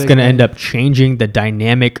favorite that's big going to men. end up changing the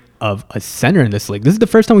dynamic of a center in this league. This is the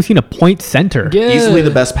first time we've seen a point center Yeah. Easily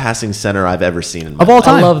the best passing center I've ever seen in my of all life.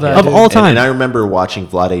 time. I love that, Of dude. all time. And I remember watching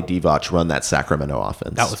Vlade Divac run that Sacramento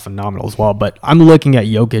offense. That was phenomenal as well. But I'm looking at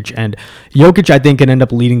Jokic, and Jokic, I think, can end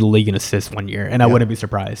up leading the league in assists one year, and I wouldn't be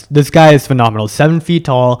surprised. This guy is phenomenal. 7 feet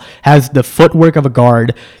tall, has the footwork of a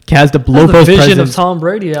guard, has the low the post vision presence. of Tom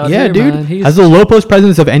Brady out Yeah, here, dude. man. He's Has the low post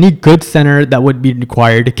presence of any good center that would be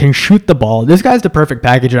required. Can shoot the ball. This guy's the perfect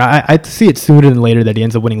package, and I see it sooner than later that he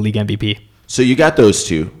ends up winning league MVP. So you got those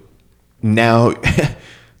two. Now,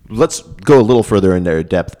 let's go a little further in their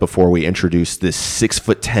depth before we introduce this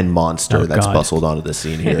 6'10" monster Oh, that's God. bustled onto the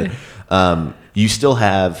scene here. You still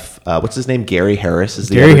have what's his name? Gary Harris is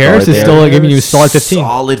the Gary other Harris guard is there. still giving you a solid 15.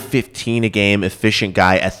 Solid 15 a game, efficient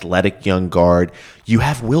guy, athletic young guard. You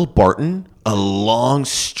have Will Barton, a long,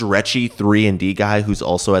 stretchy 3-and-D guy who's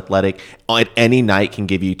also athletic. At any night can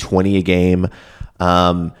give you 20 a game.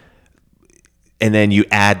 And then you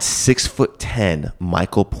add 6'10"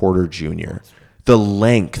 Michael Porter Jr. The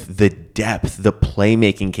length, the depth, the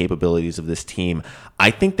playmaking capabilities of this team. I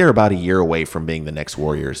think they're about a year away from being the next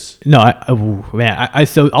Warriors. No,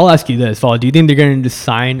 so I'll ask you this, Paul. Do you think they're going to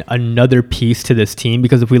sign another piece to this team?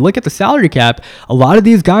 Because if we look at the salary cap, a lot of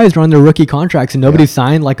these guys are on their rookie contracts and nobody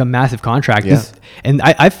signed like a massive contract. Yeah. And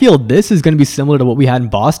I feel this is going to be similar to what we had in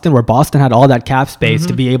Boston, where Boston had all that cap space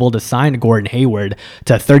to be able to sign Gordon Hayward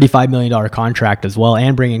to a $35 million contract as well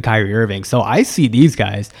and bring in Kyrie Irving. So I see these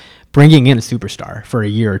guys bringing in a superstar for a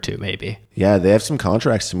year or two, maybe. Yeah, they have some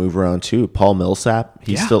contracts to move around too. Paul Millsap,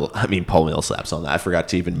 he's Yeah. still, Paul Millsap's on that. I forgot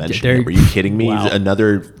to even mention there- him. Are you kidding me? Wow. He's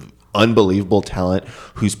another unbelievable talent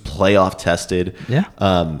who's playoff tested. Yeah.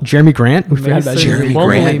 Jeremy Grant. We forgot about Mason Jeremy Plumlee,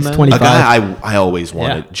 Grant. man. He's A 25. guy I always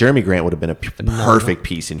wanted. Yeah. Jeremy Grant would have been a perfect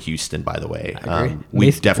piece in Houston, by the way. We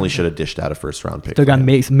Mason- definitely should have dished out a first-round pick. Still got for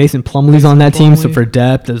him. Mason Plumlee's on that team, so Plumlee. for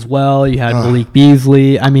depth as well. You had Malik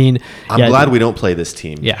Beasley. I mean, I'm glad we don't play this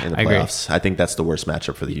team Yeah, in the I agree. playoffs. I think that's the worst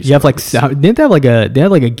matchup for the Houston You have like Rockets. didn't they have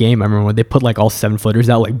like a game I remember when they put like all 7-footers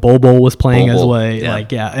out, like Bobo was playing as Bol, well,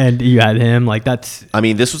 yeah. and you had him, like that's I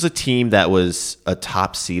mean, this was a team that was a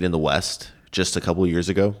top seed in the West just a couple of years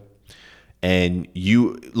ago. And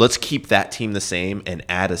let's keep that team the same and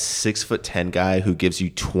add a 6'10" guy who gives you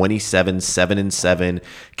 27, 7-7,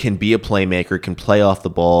 can be a playmaker, can play off the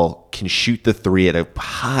ball, can shoot the three at a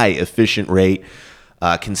high efficient rate,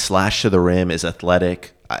 can slash to the rim, is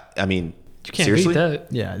athletic. I mean, You can't seriously, beat that.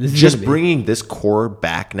 yeah. This is just gonna be- bringing this core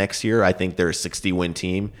back next year, I think they're a 60-win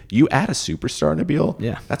team. You add a superstar, Nabil,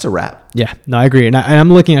 Yeah. that's a wrap. Yeah, no, I agree, and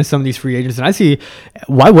I'm looking at some of these free agents, and I see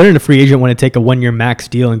why wouldn't a free agent want to take a 1-year max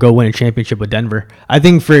deal and go win a championship with Denver? I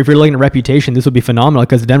think if you're looking at reputation, this would be phenomenal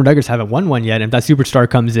because the Denver Nuggets haven't won one yet. And if that superstar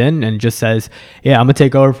comes in and just says, "Yeah, I'm gonna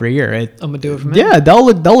take over for a year," I'm gonna do it for me. yeah, they'll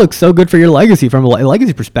look so good for your legacy from a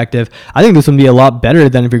legacy perspective. I think this would be a lot better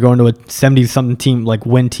than if you're going to a 70-something team like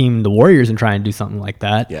win team, the Warriors, and try and do something like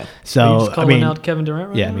that. Yeah. Are you So just I calling mean, out Kevin Durant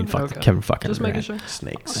right yeah, now? I mean, fuck Okay. Kevin fucking Just making Durant. sure.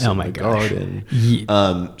 Snakes. Oh in my the gosh. garden. Ye-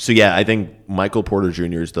 So yeah, I think Michael Porter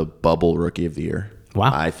Jr. is the bubble rookie of the year.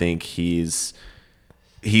 Wow. I think he's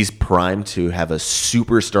primed to have a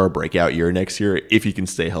superstar breakout year next year if he can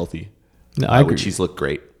stay healthy. No, I agree. Which he's looked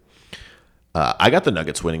great. I got the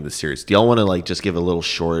Nuggets winning this series. Do y'all want to like just give a little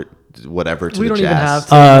short whatever to We the don't even Jazz?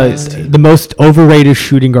 have to. The most overrated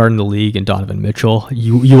shooting guard in the league in Donovan Mitchell.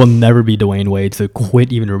 You will never be Dwayne Wade, so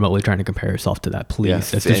quit even remotely trying to compare yourself to that, please. Yeah,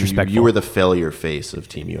 That's and disrespectful. you were the failure face of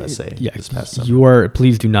Team USA Yeah, this past summer. you are.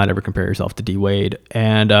 Please do not ever compare yourself to D Wade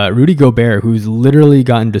and Rudy Gobert, who's literally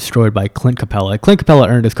gotten destroyed by Clint Capella. Clint Capella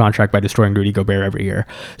earned his contract by destroying Rudy Gobert every year.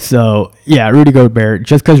 So yeah, Rudy Gobert.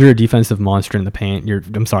 Just because you're a defensive monster in the paint, you're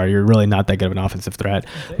really not that good of an offensive threat.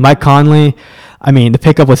 Mike Conley. I mean, the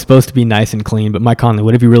pickup was supposed to be nice and clean, but Mike Conley,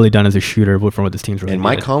 what have you really done as a shooter from what this team's really And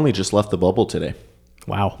Mike needed? Conley just left the bubble today.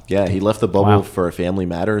 Wow. Yeah, he left the bubble Wow. for a family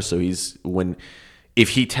matter. So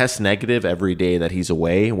if he tests negative every day that he's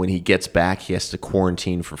away, when he gets back, he has to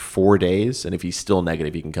quarantine for 4 days. And if he's still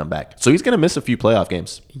negative, he can come back. So he's going to miss a few playoff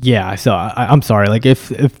games. Yeah, so I'm sorry. Like if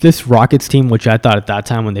this Rockets team, which I thought at that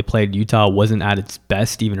time when they played Utah wasn't at its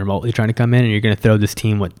best, even remotely trying to come in, and you're going to throw this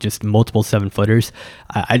team with just multiple 7-footers,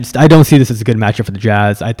 I don't see this as a good matchup for the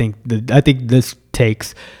Jazz. I think this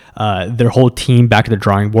takes their whole team back to the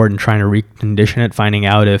drawing board and trying to recondition it, finding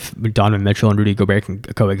out if Donovan Mitchell and Rudy Gobert can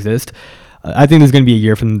coexist. I think there's going to be a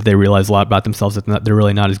year from them that they realize a lot about themselves, that they're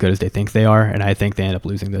really not as good as they think they are, and I think they end up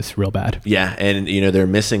losing this real bad. Yeah, and they're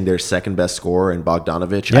missing their second best scorer in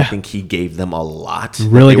Bogdanovich. I Yeah. think he gave them a lot. Really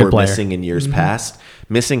that they good were player. missing in years past.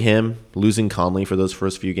 Missing him, losing Conley for those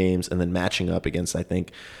first few games, and then matching up against, I think,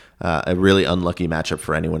 a really unlucky matchup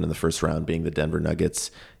for anyone in the first round being the Denver Nuggets.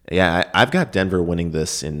 Yeah, I've got Denver winning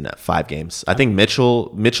this in 5 games. I think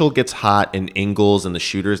Mitchell gets hot, and Ingles and the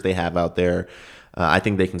shooters they have out there, I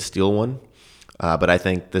think they can steal one. But I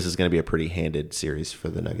think this is going to be a pretty handed series for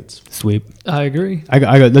the Nuggets. Sweep. I agree. I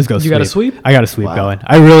got. Let's go. You got a sweep? I got a sweep Wow. going.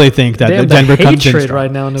 I really think that Damn, the Denver comes in hatred strong.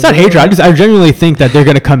 right now in It's the not world. hatred. I genuinely think that they're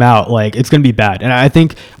going to come out like it's going to be bad, and I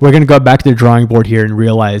think we're going to go back to the drawing board here and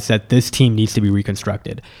realize that this team needs to be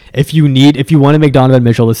reconstructed. If you want to make Donovan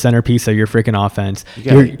Mitchell the centerpiece of your freaking offense,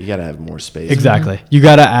 You got to have more space. exactly. You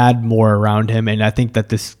got to add more around him, and I think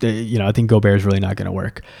that I think Gobert is really not going to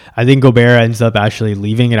work. I think Gobert ends up actually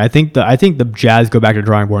leaving, and I think the Jazz go back to the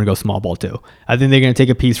drawing board and go small ball too. I think they're going to take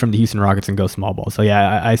a piece from the Houston Rockets and go small ball. So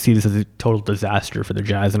yeah, I see this as a total disaster for the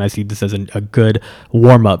Jazz, and I see this as a good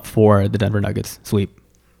warm up for the Denver Nuggets sweep.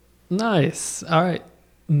 Nice. All right.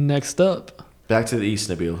 Next up. Back to the East,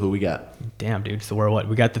 Nabil. Who we got? Damn, dude. So we're what?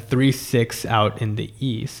 We got the 3-6 out in the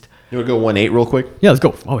East. You want to go 1-8 real quick? Yeah, let's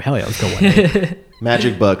go. Oh hell yeah, let's go. 1-8.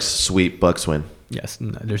 Magic Bucks sweep. Bucks win. Yes,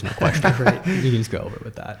 no, there's no question. You can just go over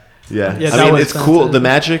with that. Yeah, Yeah, I that mean was it's cool. fantastic. The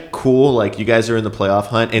Magic, cool. Like you guys are in the playoff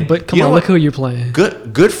hunt, and But come you know on, what? look who you're playing.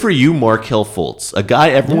 Good for you, Markelle Fultz, a guy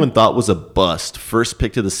everyone thought was a bust. First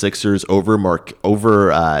pick to the Sixers over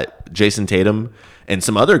Jason Tatum and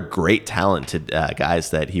some other great talented guys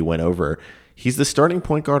that he went over. He's the starting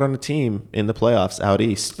point guard on the team in the playoffs out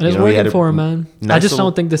east. And it's he had working a for him, man. I nice just little-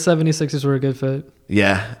 don't think the 76ers were a good fit.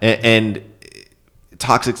 Yeah, and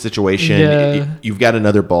toxic situation. Yeah. You've got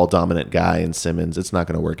another ball dominant guy in Simmons. It's not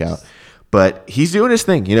going to work out. But he's doing his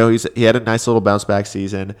thing. He had a nice little bounce back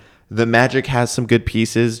season. The Magic has some good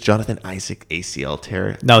pieces. Jonathan Isaac ACL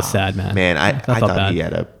tear. That was sad, man. Man, I That felt thought bad. he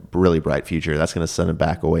had a really bright future. That's going to send him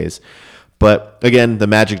back a ways. But again, the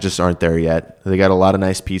Magic just aren't there yet. They got a lot of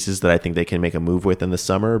nice pieces that I think they can make a move with in the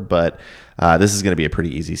summer. But this is going to be a pretty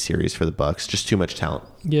easy series for the Bucks. Just too much talent.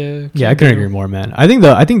 Yeah. Yeah, I couldn't agree more, man. I think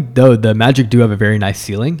though the Magic do have a very nice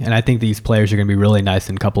ceiling, and I think these players are going to be really nice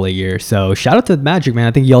in a couple of years. So shout out to the Magic, man.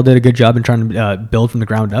 I think y'all did a good job in trying to build from the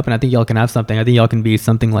ground up, and I think y'all can have something. I think y'all can be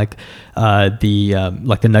something like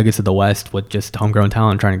the Nuggets of the West with just homegrown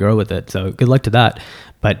talent trying to grow with it. So good luck to that.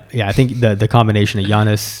 But yeah, I think the combination of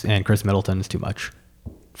Giannis and Chris Middleton is too much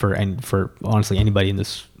for honestly anybody in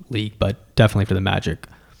this league, but definitely for the Magic.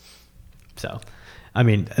 So, I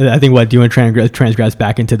mean, I think do you want to transgress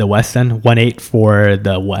back into the West then? 1-8 for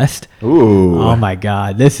the West. Ooh. Oh my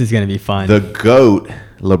God, this is gonna be fun. The GOAT,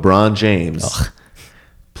 LeBron James,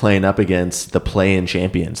 playing up against the play-in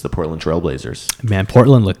champions, the Portland Trailblazers. Man,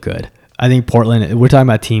 Portland looked good. I think Portland, we're talking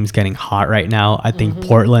about teams getting hot right now. I think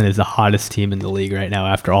Portland is the hottest team in the league right now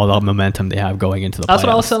after all the momentum they have going into the playoffs. That's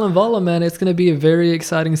what I was telling Vala, man. It's going to be a very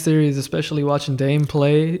exciting series, especially watching Dame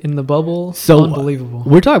play in the bubble. So unbelievable.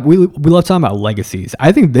 We love talking about legacies.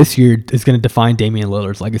 I think this year is going to define Damian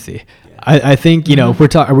Lillard's legacy. I think, if we're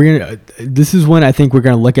talking, this is when I think we're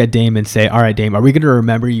going to look at Dame and say, all right, Dame, are we going to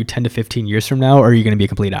remember you 10 to 15 years from now, or are you going to be a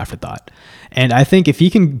complete afterthought? And I think if he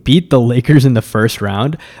can beat the Lakers in the first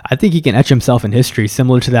round, I think he can etch himself in history,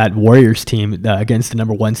 similar to that Warriors team against the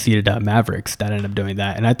number 1 seeded Mavericks that ended up doing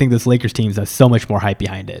that. And I think this Lakers team has so much more hype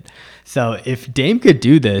behind it. So if Dame could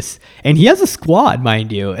do this, and he has a squad,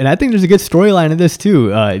 mind you, and I think there's a good storyline in this too.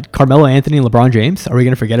 Carmelo Anthony and LeBron James. Are we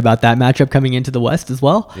going to forget about that matchup coming into the West as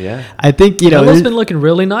well? Yeah. I think, Carmelo's been looking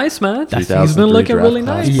really nice, man. He's been looking really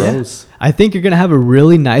nice. Yeah. I think you're going to have a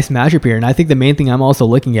really nice matchup here. And I think the main thing I'm also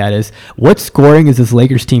looking at is what scoring is this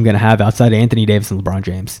Lakers team going to have outside of Anthony Davis and LeBron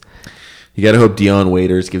James? You got to hope Dion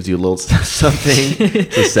Waiters gives you a little something.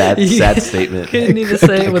 It's a sad statement. Couldn't even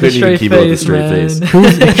say it with a straight face, man.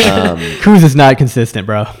 Kuz is not consistent,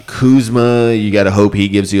 bro. Kuzma, you got to hope he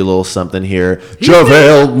gives you a little something here.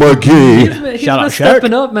 JaVale McGee. He's Shout been out,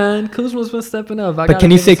 stepping up, man. Kuzma's been stepping up. But can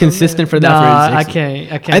you say consistent for that? Nah, I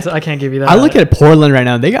can't give you that. I look at Portland right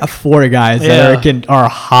now. They got 4 guys that are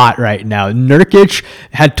hot right now. Nurkic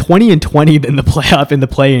had 20 and 20 in the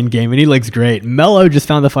play-in game, and he looks great. Melo just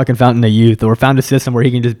found the fucking fountain of youth, or found a system where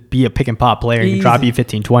he can just be a pick and pop player and drop you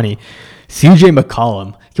 15-20. CJ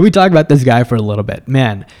McCollum. Can we talk about this guy for a little bit?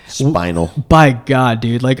 Man. Spinal. By God,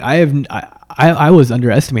 dude. Like, I was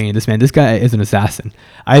underestimating this man. This guy is an assassin.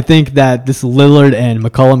 I think that this Lillard and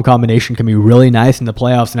McCollum combination can be really nice in the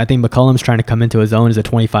playoffs, and I think McCollum's trying to come into his own as a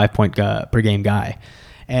 25-point per game guy.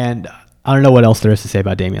 And I don't know what else there is to say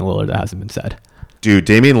about Damian Lillard that hasn't been said. Dude,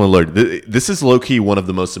 Damian Lillard, this is low-key one of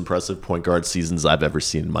the most impressive point guard seasons I've ever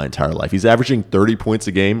seen in my entire life. He's averaging 30 points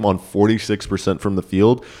a game on 46% from the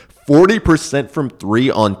field, 40% from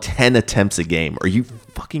 3 on 10 attempts a game. Are you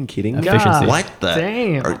fucking kidding me? Efficiency. What the?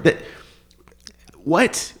 Damn.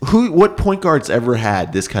 What point guards ever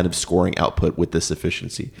had this kind of scoring output with this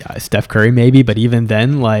efficiency? Steph Curry maybe, but even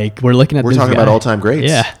then, like, we're looking at We're talking about all-time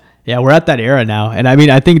greats. Yeah, we're at that era now. And I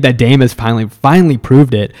mean, I think that Dame has finally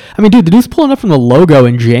proved it. I mean, dude, the dude's pulling up from the logo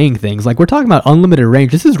and jaying things. Like, we're talking about unlimited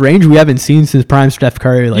range. This is range we haven't seen since prime Steph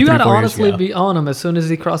Curry. Like, you got to 3-4 years honestly ago. be on him as soon as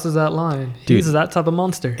he crosses that line. Dude. He's that type of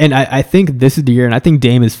monster. And I think this is the year, and I think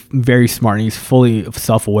Dame is very smart, and he's fully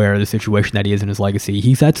self-aware of the situation that he is in his legacy.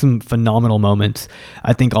 He's had some phenomenal moments.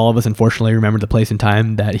 I think all of us, unfortunately, remember the place and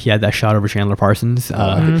time that he had that shot over Chandler Parsons.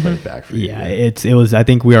 I could play it back for you. Yeah, it was. I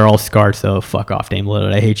think we are all scarred. So fuck off, Dame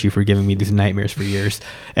Lillard. I hate you for giving me these nightmares for years.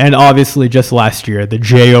 And obviously, just last year, the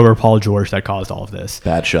J over Paul George that caused all of this.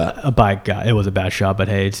 Bad shot. By God, it was a bad shot. But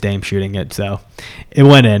hey, it's Dame shooting it, so it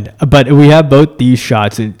went in. But we have both these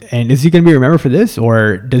shots, and is he going to be remembered for this,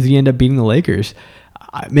 or does he end up beating the Lakers?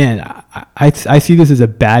 I see this as a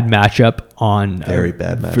bad matchup Very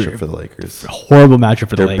bad matchup for the Lakers. Horrible matchup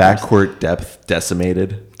for the Their Lakers. backcourt depth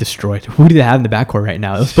decimated. Destroyed. Who do they have in the backcourt right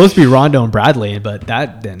now? It was supposed to be Rondo and Bradley, but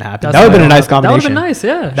that didn't happen. That's That would have been a not- nice combination. That would have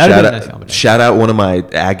been nice, yeah. That would have been a nice combination. Shout out one of my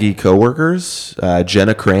Aggie coworkers,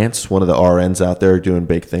 Jenna Krantz, one of the RNs out there doing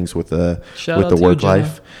big things with the Shout out the to you, work Jenna.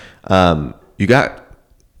 life. You got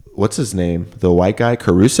what's his name? The white guy,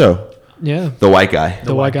 Caruso. Yeah. The white guy.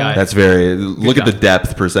 The white guy. That's very. Look at the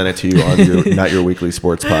depth presented to you on your not your weekly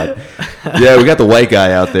sports pod. Yeah, we got the white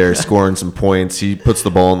guy out there scoring some points. He puts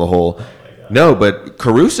the ball in the hole. No, but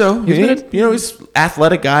Caruso, he's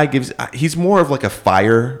athletic guy. He's more of like a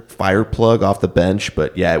fire plug off the bench.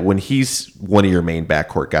 But yeah, when he's one of your main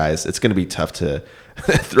backcourt guys, it's going to be tough to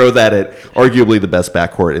throw that at arguably the best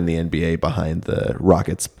backcourt in the NBA behind the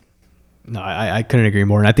Rockets. No, I couldn't agree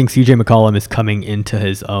more. And I think CJ McCollum is coming into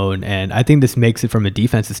his own. And I think this makes it from a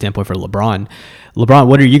defensive standpoint for LeBron. LeBron,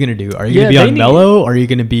 what are you going to do? Are you going to be on Melo? Or are you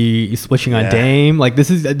going to be switching on Dame? Like,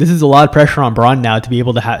 this is a lot of pressure on Bron now to be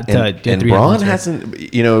able to have and Bron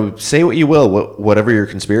hasn't, say what you will, whatever your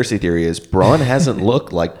conspiracy theory is, Bron hasn't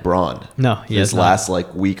looked like Bron. No, he has his not.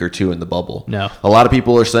 last week or two in the bubble. No. A lot of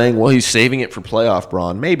people are saying, well, he's saving it for playoff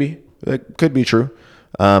Bron. Maybe. It could be true.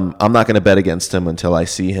 I'm not going to bet against him until I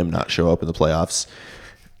see him not show up in the playoffs.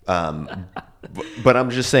 But I'm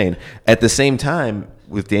just saying, at the same time,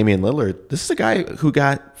 with Damian Lillard, this is a guy who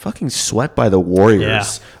got fucking swept by the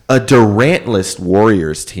Warriors, a Durant-less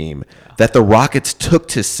Warriors team that the Rockets took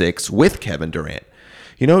to 6 with Kevin Durant.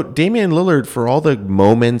 Damian Lillard, for all the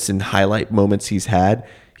moments and highlight moments he's had,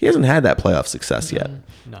 he hasn't had that playoff success yet.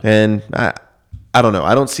 No. And I don't know.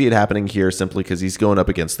 I don't see it happening here simply because he's going up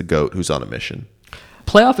against the GOAT who's on a mission.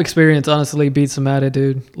 Playoff experience honestly beats him at it,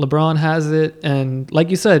 dude. LeBron has it, and like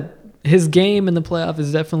you said, his game in the playoff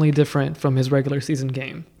is definitely different from his regular season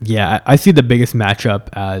game. Yeah, I see the biggest matchup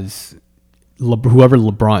as whoever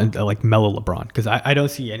LeBron, like Melo LeBron, because I don't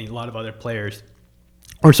see a lot of other players.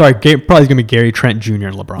 Or sorry, probably going to be Gary Trent Jr.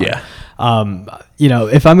 and LeBron. Yeah.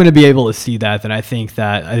 If I'm going to be able to see that, then I think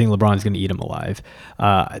LeBron's going to eat him alive.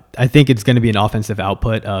 I think it's going to be an offensive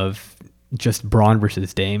output of just Braun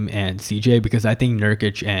versus Dame and CJ, because I think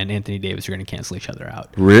Nurkic and Anthony Davis are going to cancel each other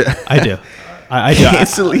out. I do. I do.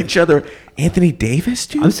 Cancel each other. Anthony Davis,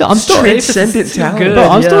 dude. I'm still transcendent Davis is too talent. good. Bro,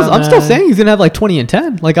 I'm Yeah, still man. saying he's gonna have like 20 and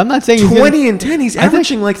 10. Like I'm not saying he's 20 and 10. He's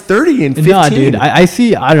averaging like 30 and 15. Nah, dude. I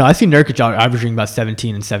see Nurkic averaging about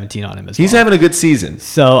 17 and 17 on him as well. He's having a good season.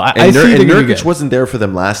 So I And, see and they're gonna be Nurkic good. wasn't there for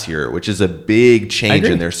them last year, which is a big change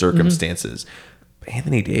agree. in their circumstances.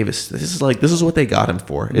 Anthony Davis, this is what they got him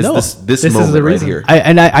for. Is No, this this is moment the right reason. here?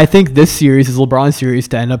 I think this series is LeBron's series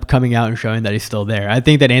to end up coming out and showing that he's still there. I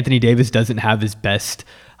think that Anthony Davis doesn't have his best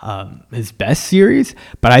series,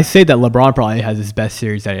 but I say that LeBron probably has his best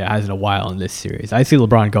series that he has in a while in this series. I see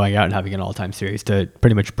LeBron going out and having an all-time series to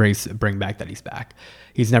pretty much bring back that he's back.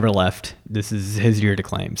 He's never left. This is his year to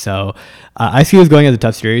claim. So I see this going as a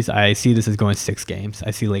tough series. I see this as going 6 games.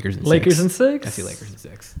 I see Lakers in 6. Lakers in 6? I see Lakers in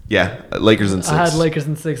 6. Yeah, Lakers in 6. I had Lakers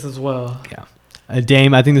in 6 as well. Yeah.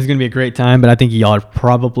 Dame, I think this is going to be a great time, but I think y'all are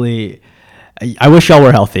probably... I wish y'all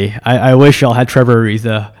were healthy. I wish y'all had Trevor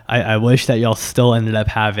Ariza. I wish that y'all still ended up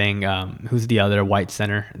having... who's the other white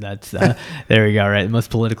center? That's there we go, right? The most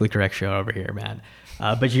politically correct show over here, man.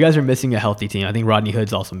 But you guys are missing a healthy team. I think Rodney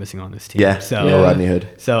Hood's also missing on this team. Yeah, So, no Rodney Hood.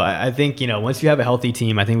 So I think, once you have a healthy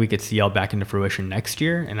team, I think we could see y'all back into fruition next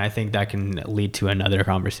year, and I think that can lead to another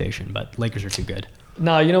conversation. But Lakers are too good.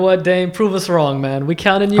 No, you know what, Dame? Prove us wrong, man. We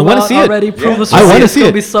counted you I wanna out see it. already. Prove us I wrong. wanna It's see gonna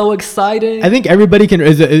it. be so exciting. I think everybody can.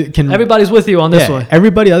 Everybody's with you on this one.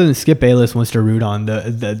 Everybody other than Skip Bayless wants to root on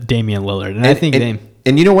the Damian Lillard, and I think Dame.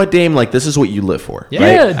 And you know what, Dame? Like, this is what you live for.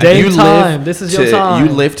 Yeah, right? Dame You time. live This is your time.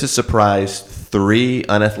 You live to surprise 3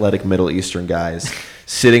 unathletic Middle Eastern guys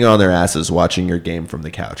sitting on their asses watching your game from the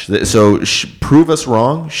couch. So prove us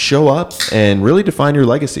wrong, show up, and really define your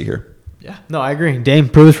legacy here. Yeah, no, I agree. Dame,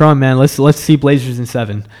 prove us wrong, man. Let's see Blazers in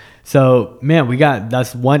 7. So, man,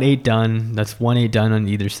 that's 1-8 done. That's 1-8 done on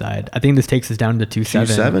either side. I think this takes us down to 2-7.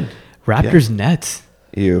 2-7. Raptors Nets.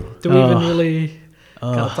 Ew. Do we even really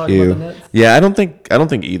gotta talk about the Ew. Nets? Yeah, I don't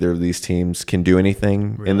think either of these teams can do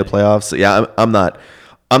anything in the playoffs. Yeah, I'm not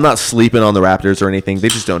sleeping on the Raptors or anything. They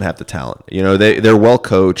just don't have the talent. They're well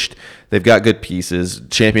coached. They've got good pieces,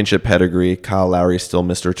 championship pedigree. Kyle Lowry is still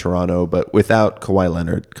Mr. Toronto, but without Kawhi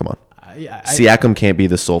Leonard, come on. Siakam can't be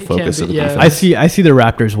the sole focus of the defense. I see the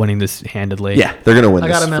Raptors winning this handedly. Yeah, they're gonna win I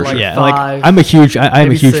this got 'em at for like sure. Yeah, 5, I'm a huge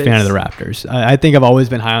maybe fan 6. of the Raptors. I think I've always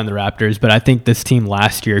been high on the Raptors, but I think this team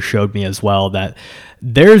last year showed me as well that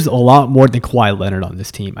there's a lot more than Kawhi Leonard on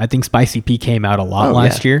this team. I think Spicy P came out a lot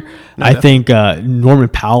last year. I think Norman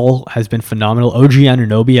Powell has been phenomenal. OG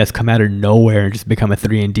Anunoby has come out of nowhere and just become a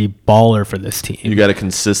 3-and-D baller for this team. You got a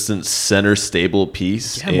consistent center stable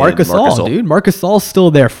piece. Yeah, in Marcus All, dude. Marcus All's still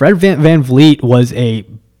there. Fred Van Vliet was a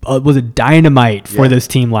dynamite for this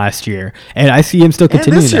team last year, and I see him still And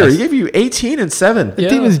continuing. this year, he gave you 18 and 7. The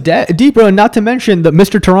team is deep, bro. And not to mention the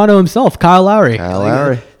Mr. Toronto himself, Kyle Lowry.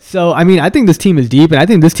 So, I mean, I think this team is deep, and I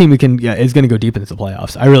think this team is going to go deep into the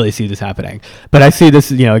playoffs. I really see this happening. But I see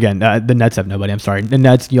this, again, the Nets have nobody. I'm sorry. The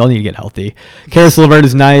Nets, you all need to get healthy. Karis LeVert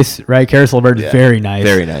is nice, right? Karis LeVert is very nice.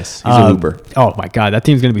 Very nice. He's a hooper. Oh, my God. That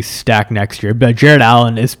team's going to be stacked next year. But Jared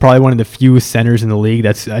Allen is probably one of the few centers in the league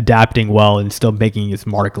that's adapting well and still making his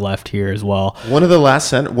mark left here as well. One of the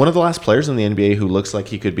last players in the NBA who looks like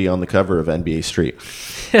he could be on the cover of NBA Street.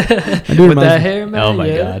 With that hair, man, Oh, my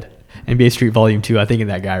yeah. God. NBA Street Volume 2. I think of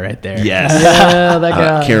that guy right there. Yes. Yeah, that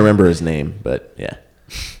guy. Can't remember his name, but yeah.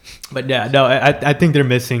 But yeah, no, I think they're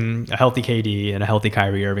missing a healthy KD and a healthy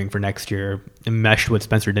Kyrie Irving for next year, meshed with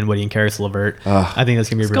Spencer Dinwiddie and Karis LeVert. I think that's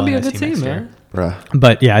gonna be It's a gonna really be a nice good team team, next man. year. Bruh.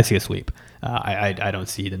 But yeah, I see a sweep. I don't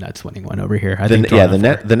see the Nets winning one over here. I think Toronto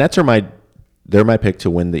The Nets are my pick to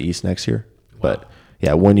win the East next year. But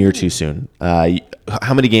yeah, 1 year too soon.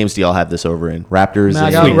 How many games do y'all have this over in? Raptors. Man, I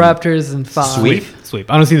and got Sweep. Raptors in 5. sweep.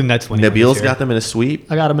 I don't see the Nets winning. one Nabil's this year. got them in a sweep.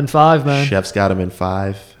 I got them in 5, man. Chef's got them in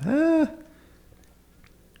 5.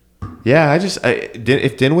 Yeah,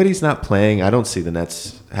 if Dinwiddie's not playing, I don't see the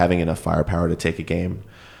Nets having enough firepower to take a game.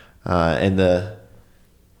 I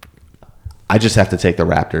just have to take the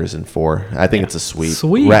Raptors in 4. I think it's a sweep.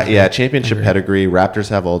 Sweep. Championship pedigree. Raptors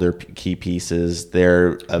have all their key pieces.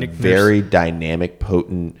 They're a very dynamic,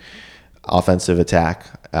 potent offensive attack,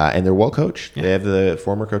 and they're well coached. They have the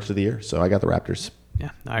former coach of the year, so I got the Raptors.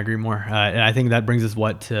 Yeah, I agree more. And I think that brings us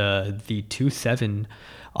to the 2-7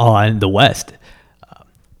 on the West.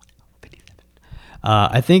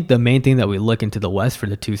 I think the main thing that we look into the West for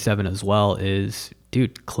the 2-7 as well is,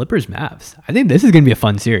 dude, Clippers Mavs. I think this is going to be a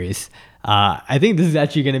fun series. I think this is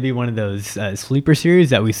actually going to be one of those sleeper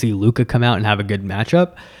series that we see Luka come out and have a good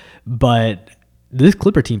matchup. But this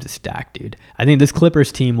Clipper team's a stack, dude. I think this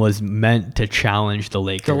Clippers team was meant to challenge the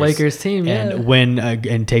Lakers. The Lakers team, and win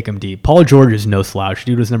and take them deep. Paul George is no slouch.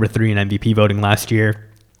 Dude was number 3 in MVP voting last year.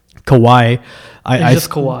 Kawhi,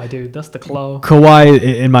 just Kawhi, dude. That's the claw. Kawhi,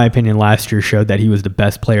 in my opinion, last year showed that he was the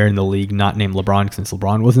best player in the league, not named LeBron since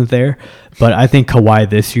LeBron wasn't there. But I think Kawhi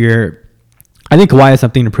this year, I think Kawhi has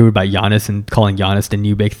something to prove by Giannis and calling Giannis the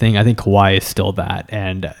new big thing. I think Kawhi is still that.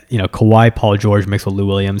 And, Kawhi, Paul George mixed with Lou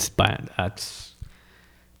Williams, but that's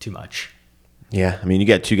too much. Yeah, I mean, you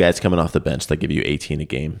got 2 guys coming off the bench that give you 18 a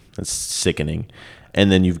game. That's sickening.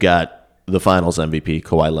 And then you've got the finals MVP,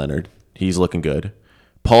 Kawhi Leonard. He's looking good.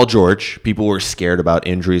 Paul George, people were scared about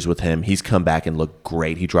injuries with him. He's come back and looked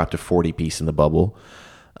great. He dropped a 40-piece in the bubble.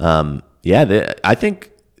 I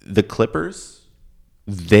think the Clippers,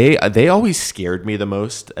 they always scared me the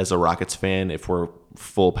most as a Rockets fan if we're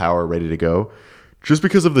full power, ready to go, just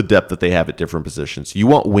because of the depth that they have at different positions. You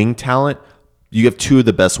want wing talent, you have 2 of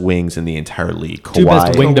the best wings in the entire league. Two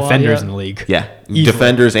best wing Kawhi, defenders yeah. in the league. Yeah, Easily.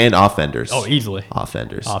 defenders and offenders. Oh, easily.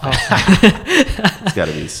 Offenders. It's got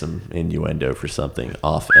to be some innuendo for something.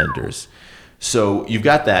 Offenders. So you've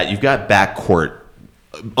got that. You've got backcourt,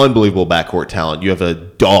 unbelievable backcourt talent. You have a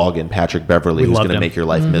dog in Patrick Beverly who's love going to him. make your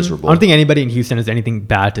life miserable. I don't think anybody in Houston has anything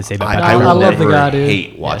bad to say about I Patrick will I love never the guy, dude.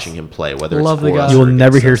 hate watching him play, whether Love it's the for guy. us You or will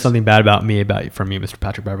never against hear us. something bad about me from you, Mr.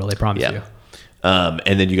 Patrick Beverly. I promise you.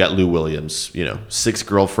 And then you got Lou Williams, 6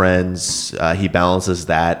 girlfriends. He balances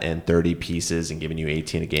that and 30 pieces and giving you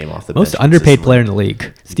 18 a game off the Most bench. underpaid consistently. player in the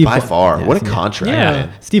league. By far. Yeah, What a Steve- contract, Yeah. man.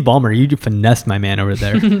 Steve Ballmer, you finessed my man over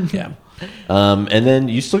there. Yeah. And then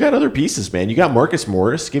you still got other pieces, man. You got Marcus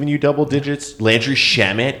Morris giving you double digits. Landry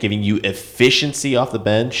Shamet giving you efficiency off the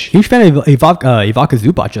bench. Huge fan of Ivica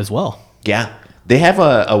Zubac as well. Yeah. They have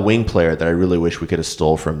a wing player that I really wish we could have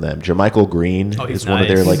stole from them. Jermichael Green Oh, he's is one of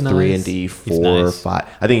their nice. like He's 3 nice. and D, He's 4 or nice. 5.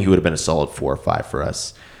 I think he would have been a solid 4 or 5 for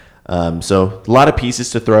us. So a lot of pieces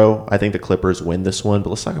to throw. I think the Clippers win this one, but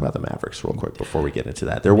let's talk about the Mavericks real quick before we get into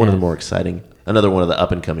that. They're one of the more exciting, another one of the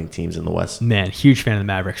up and coming teams in the West. Man, huge fan of the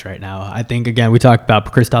Mavericks right now. I think, again, we talked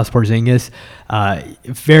about Kristaps Porzingis.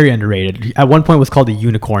 Very underrated. At one point was called a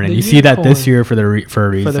unicorn, and The you see that this unicorn. year for a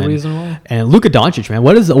reason. For the reason why. And Luka Doncic, man,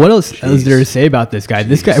 what else is there to say about this guy?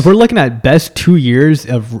 This guy, if we're looking at best 2 years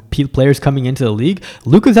of players coming into the league,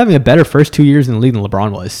 Luka's having a better first 2 years in the league than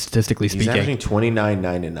LeBron was, statistically He's speaking. averaging 29,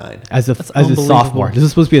 9, and 9. As a unbelievable. sophomore, this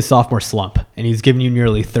is supposed to be a sophomore slump, and he's giving you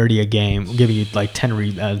nearly 30 a game, giving you like 10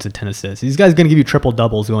 rebounds and 10 assists. These guys are going to give you triple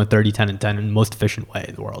doubles, going 30, 10, and 10 in the most efficient way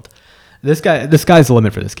in the world. This guy's the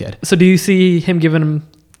limit for this kid. So do you see him giving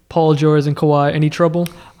Paul George and Kawhi any trouble?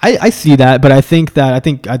 I see that, but I think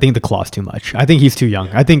the Claw's too much. I think he's too young.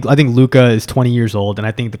 I think Luka is 20 years old, and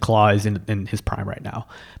I think the Claw is in his prime right now.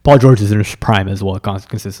 Paul George is in his prime as well,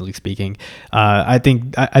 consistently speaking. I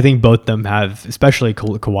think both of them have, especially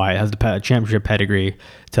Kawhi, has the championship pedigree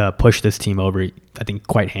to push this team over. I think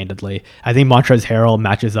quite handedly. I think Montrezl Harrell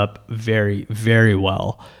matches up very, very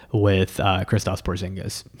well with Kristaps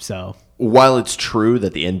Porzingis. So While it's true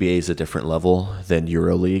that the NBA is a different level than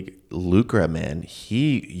EuroLeague, Luka, man,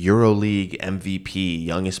 he EuroLeague MVP,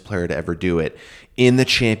 youngest player to ever do it, in the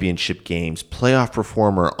championship games, playoff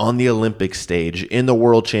performer on the Olympic stage, in the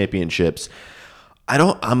World Championships.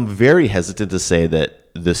 I'm very hesitant to say that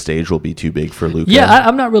the stage will be too big for Luka. Yeah,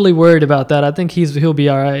 I'm not really worried about that. I think he'll be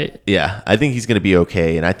all right. Yeah, I think he's going to be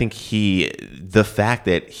okay, and I think the fact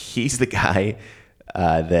that he's the guy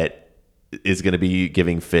that is going to be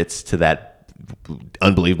giving fits to that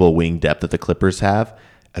unbelievable wing depth that the Clippers have.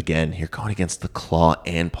 Again, you're going against the Claw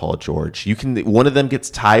and Paul George. One of them gets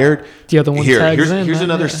tired. The other one tags in, Here's man,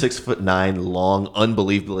 another yeah. 6'9" long,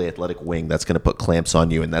 unbelievably athletic wing that's going to put clamps on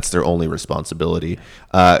you, and that's their only responsibility.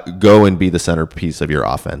 Go and be the centerpiece of your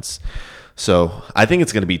offense. So I think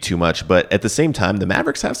it's going to be too much, but at the same time, the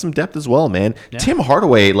Mavericks have some depth as well, man. Yeah. Tim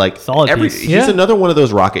Hardaway, Solid piece. he's Yeah. another one of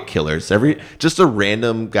those rocket killers. Just a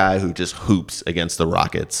random guy who just hoops against the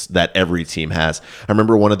Rockets that every team has. I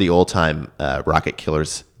remember one of the old-time Rocket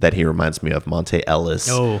killers that he reminds me of, Monte Ellis.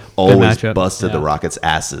 Oh, good always matchup. busted the Yeah. Rockets'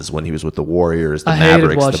 asses when he was with the Warriors, the I hated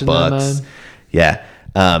Mavericks, the watching that, Bucks. man.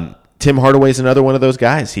 Yeah. Tim Hardaway's another one of those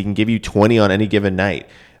guys. He can give you 20 on any given night.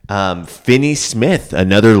 Finney Smith,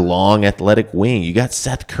 another long athletic wing. You got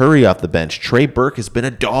Seth Curry off the bench. Trey Burke has been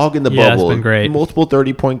a dog in the Yeah, it's bubble. been great. Multiple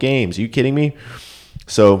 30-point games. Are you kidding me?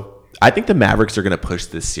 So I think the Mavericks are going to push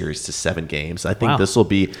this series to 7 games. I think Wow. this will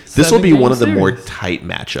be 7-game one of the more series. tight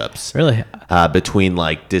matchups. Really? Between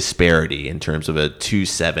like disparity in terms of a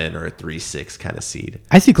 2-7 or a 3-6 kind of seed.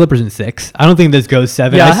 I see Clippers in 6. I don't think this goes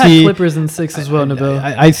 7. Yeah, I I had see Clippers in 6 as well, Nabil.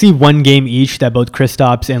 I see one game each that both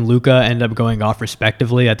Kristaps and Luka end up going off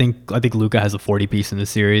respectively. I think Luka has a 40 piece in the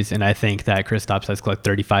series, and I think that Kristaps has like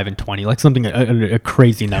 35 and 20, like something a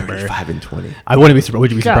crazy number. 5 and 20. I wouldn't be surprised.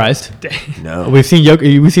 Would you be God surprised? dang. No. We've seen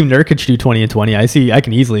Nurkic do 20 and 20. I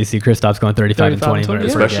can easily see Kristaps going 35 and 20. 20,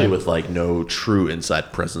 Especially with like no true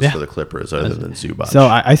inside presence Yeah. for the Clippers other than Zubac. So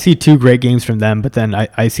I see 2 great games from them, but then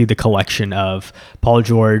I see the collection of Paul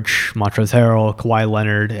George, Montrezl Harrell, Kawhi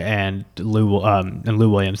Leonard, and Lou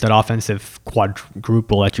Williams. That offensive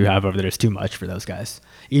quadruple that you have over there is too much for those guys.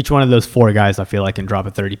 Each one of those 4 guys, I feel like, can drop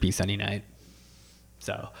a 30 piece any night.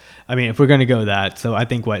 So, I mean, if we're going to go that, so I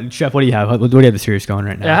think Chef, what do you have? What do you have the series going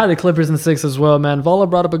right now? Yeah, I had the Clippers in 6 as well, man. Vala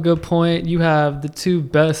brought up a good point. You have the 2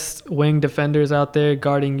 best wing defenders out there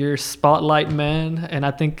guarding your spotlight man, and I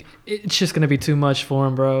think it's just gonna be too much for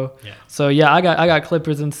him, bro. Yeah. So yeah, I got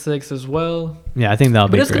Clippers in 6 as well. Yeah, I think that'll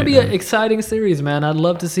But be it's gonna great, be an man. exciting series, man. I'd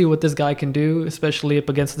love to see what this guy can do, especially up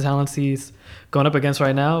against the talents he's going up against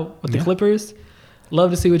right now with the Yeah. Clippers. Love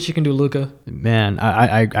to see what you can do, Luka. Man,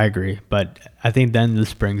 I agree, but I think then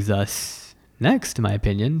this brings us next, in my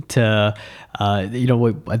opinion, to I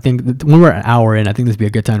think when we're an hour in, I think this would be a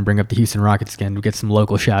good time to bring up the Houston Rockets again. We get some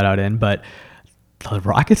local shout out in, but the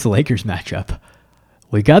Rockets Lakers matchup.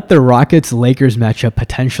 We got the Rockets Lakers matchup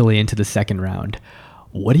potentially into the second round.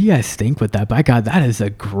 What do you guys think with that? By God, that is a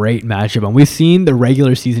great matchup. And we've seen the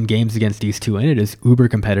regular season games against these two, and it is uber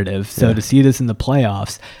competitive. So to see this in the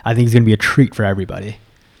playoffs, I think it's going to be a treat for everybody.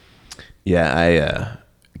 Yeah,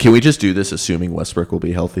 can we just do this assuming Westbrook will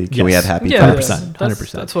be healthy? Can we Yes. have happy Yeah, thoughts? 100%.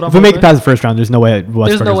 100%. That's what I'm If we make it hoping. past the first round, there's no way Westbrook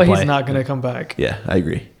There's no way doesn't he's play. not gonna come back. Yeah, I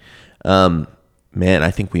agree. Man,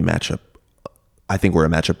 I think we match up. I think we're a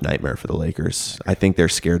matchup nightmare for the Lakers. I think they're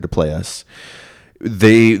scared to play us.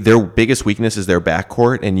 Their biggest weakness is their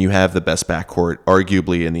backcourt, and you have the best backcourt,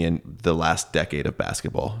 arguably in the last decade of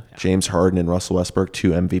basketball. Yeah. James Harden and Russell Westbrook,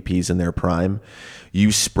 2 MVPs in their prime.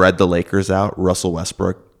 You spread the Lakers out. Russell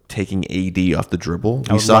Westbrook taking AD off the dribble.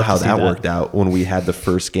 We saw how that worked out when we had the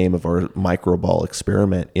first game of our micro ball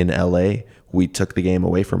experiment in LA. We took the game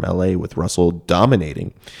away from LA with Russell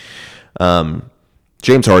dominating.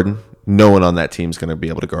 James Harden. No one on that team is going to be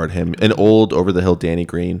able to guard him. An old over-the-hill Danny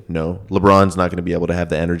Green, no. LeBron's not going to be able to have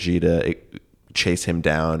the energy to chase him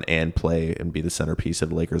down and play and be the centerpiece of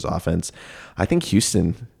the Lakers offense. I think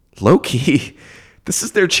Houston, low-key, this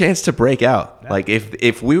is their chance to break out. Yeah. Like,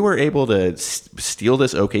 if we were able to steal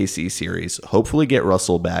this OKC series, hopefully get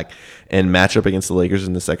Russell back, and match up against the Lakers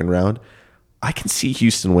in the second round, I can see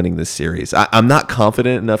Houston winning this series. I'm not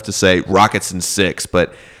confident enough to say Rockets in 6,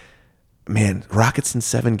 but man, Rockets in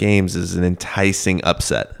 7 games is an enticing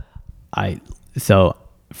upset. I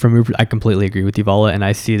completely agree with you, Vala, and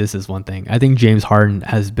I see this as one thing. I think James Harden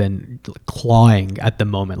has been clawing at the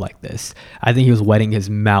moment like this. I think he was wetting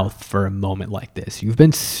his mouth for a moment like this. You've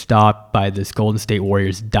been stopped by this Golden State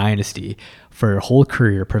Warriors dynasty for your whole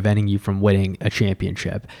career, preventing you from winning a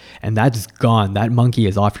championship. And that's gone. That monkey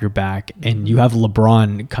is off your back. And you have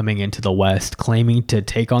LeBron coming into the West, claiming to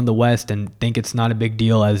take on the West and think it's not a big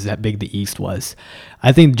deal as big the East was.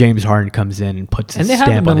 I think James Harden comes in and puts his stamp on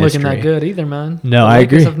history. And they haven't been looking that good either, man. No, the I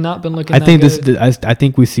Lakers agree. have not been looking that good. I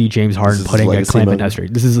think we see James Harden putting a claim in history.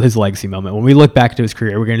 This is his legacy moment. When we look back to his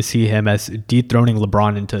career, we're going to see him as dethroning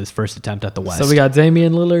LeBron into his first attempt at the West. So we got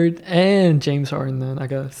Damian Lillard and James Harden then, I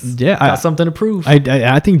guess. Yeah. Got something to prove.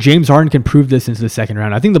 I think James Harden can prove this into the second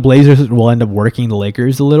round. I think the Blazers will end up working the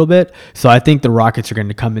Lakers a little bit. So I think the Rockets are going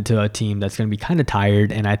to come into a team that's going to be kind of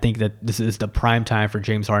tired. And I think that this is the prime time for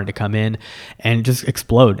James Harden to come in and just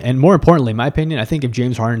explode. And more importantly, in my opinion, I think if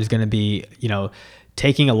James Harden is going to be,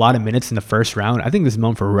 taking a lot of minutes in the first round, I think this is a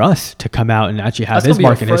moment for Russ to come out and actually have his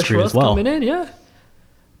mark in history as well. Coming in, yeah.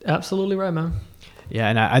 Absolutely right, man. Yeah,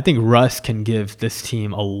 and I think Russ can give this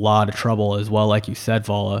team a lot of trouble as well, like you said,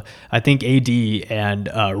 Vala. I think AD and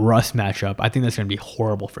Russ matchup, I think that's going to be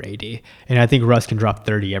horrible for AD. And I think Russ can drop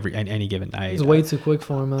 30 any given night. It's way too quick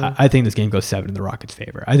for him, man. I think this game goes 7 in the Rockets'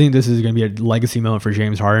 favor. I think this is going to be a legacy moment for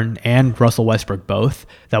James Harden and Russell Westbrook both,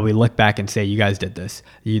 that we look back and say, you guys did this.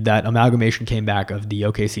 That amalgamation came back of the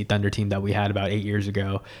OKC Thunder team that we had about 8 years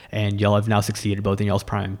ago, and y'all have now succeeded both in y'all's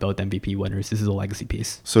prime, both MVP winners. This is a legacy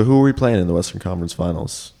piece. So who are we playing in the Western Conference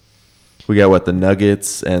Finals? We got the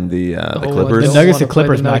Nuggets and the Clippers. The Nuggets and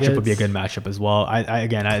Clippers matchup would be a good matchup as well. I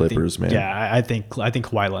Clippers, think, man. Yeah, I think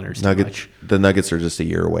Kawhi Leonard's The Nuggets are just a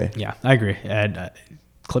year away. Yeah, I agree. And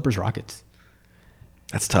Clippers Rockets.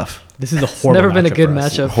 That's tough. This is a It's horrible never been a matchup good for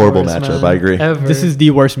us. matchup. Horrible for us, matchup, man, I agree. Ever. This is the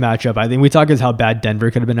worst matchup. I think we talk as how bad Denver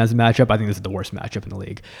could have been as a matchup. I think this is the worst matchup in the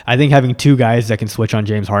league. I think having two guys that can switch on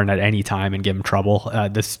James Harden at any time and give him trouble,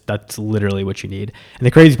 that's literally what you need. And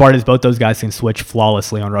the crazy part is both those guys can switch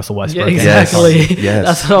flawlessly on Russell yeah, Westbrook. and exactly. Yes.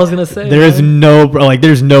 That's what I was gonna say. There is man.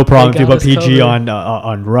 there's no problem if you got put us PG covered.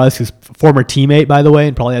 on Russ, who's former teammate by the way,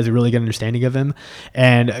 and probably has a really good understanding of him.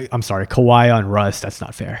 And I'm sorry, Kawhi on Russ, that's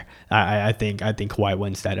not fair. I think Kawhi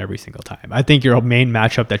wins that every single time. I think your main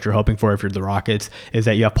matchup that you're hoping for if you're the Rockets is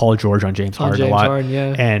that you have Paul George on James Harden a James lot, Harden,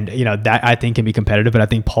 yeah. and that I think can be competitive. But I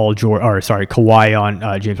think Kawhi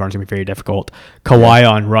on James Harden is gonna be very difficult. Kawhi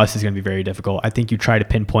on Russ is gonna be very difficult. I think you try to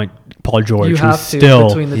pinpoint Paul George, You who's have to still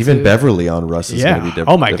between the Even two. Beverly on Russ is going to be different.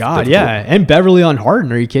 Oh my God, yeah. And Beverly on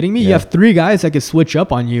Harden. Are you kidding me? You Yeah. have three guys that could switch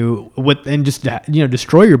up on you and just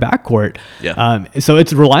destroy your backcourt. Yeah. So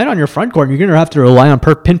it's relying on your front court. And you're gonna have to rely on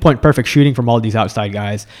pinpoint perfect shooting from all these outside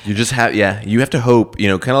guys. You just have, you have to hope,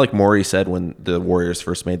 kind of like Morey said when the Warriors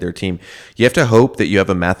first made their team, you have to hope that you have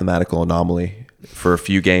a mathematical anomaly for a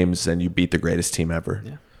few games and you beat the greatest team ever.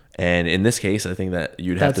 Yeah. And in this case, I think that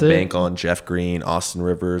you'd have That's to it. bank on Jeff Green, Austin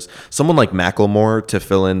Rivers, someone like Macklemore to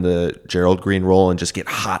fill in the Gerald Green role and just get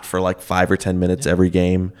hot for like 5 or 10 minutes every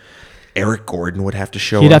game. Eric Gordon would have to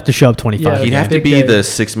show He'd up. have to show up 25. Yeah, He'd have to Big be day. the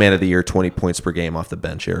sixth man of the year, 20 points per game off the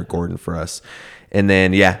bench, Eric Gordon for us. And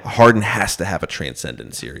then, Harden has to have a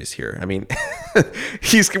transcendent series here. I mean,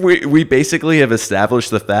 we basically have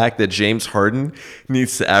established the fact that James Harden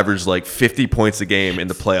needs to average like 50 points a game in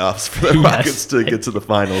the playoffs for the Rockets to get to the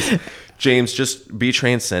finals. James, just be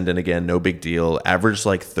transcendent again. No big deal. Average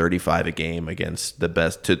like 35 a game against the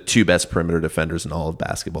two best perimeter defenders in all of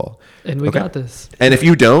basketball. And we got this. And if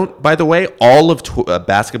you don't, by the way, all of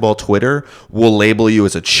basketball Twitter will label you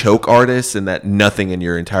as a choke artist and that nothing in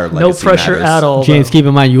your entire No legacy pressure matters. at all. James, though. keep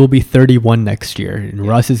in mind you will be 31 next year, and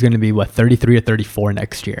Russ is going to be 33 or 34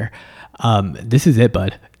 next year. This is it,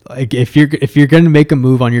 bud. Like if you're going to make a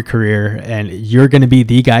move on your career and you're going to be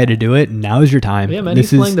the guy to do it, now is your time. Yeah, man, This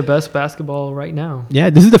he's playing the best basketball right now. Yeah,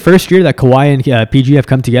 this is the first year that Kawhi and PG have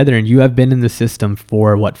come together, and you have been in the system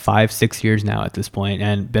for 5-6 years now at this point,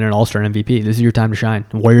 and been an All-Star MVP. This is your time to shine.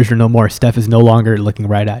 Warriors are no more. Steph is no longer looking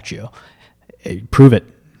right at you. Prove it,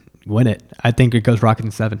 win it. I think it goes Rockets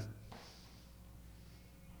in 7.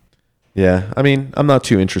 Yeah, I mean, I'm not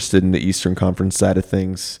too interested in the Eastern Conference side of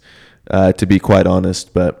things, to be quite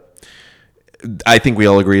honest, but I think we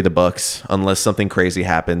all agree the Bucks, unless something crazy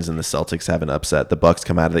happens and the Celtics have an upset, the Bucks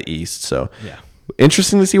come out of the East. So Yeah.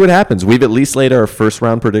 interesting to see what happens. We've at least laid our first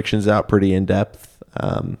round predictions out pretty in depth.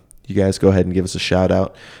 You guys go ahead and give us a shout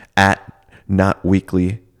out at Not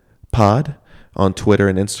Weekly Pod on Twitter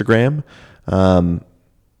and Instagram.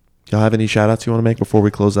 Y'all have any shout outs you want to make before we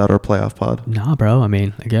close out our playoff pod? Nah, bro. I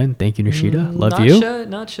mean, again, thank you, Nishida. Love you.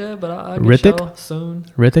 Not yet, but I'll Rithik? get y'all soon.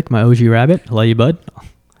 Rithik, my OG rabbit. Love you, bud.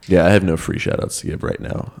 Yeah, I have no free shout outs to give right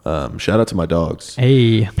now. Shout out to my dogs.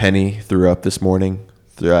 Hey. Penny threw up this morning.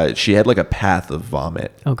 She had like a path of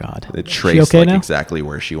vomit. Oh, God. It Is she traced okay like now? exactly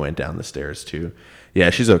where she went down the stairs too. Yeah,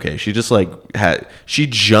 she's okay. She just she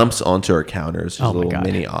jumps onto her counters. She's Oh a my little God.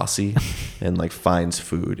 mini Aussie and like finds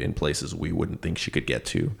food in places we wouldn't think she could get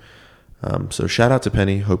to. So shout out to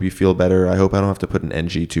Penny. Hope you feel better. I hope I don't have to put an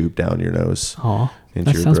NG tube down your nose. Aw, into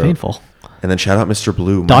that your sounds throat. painful. And then shout out Mr.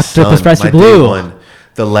 Blue, my Dr. son, Professor my Blue. day one,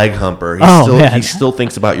 the leg humper. Man. He still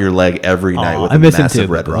thinks about your leg every night Aw, with I a miss him massive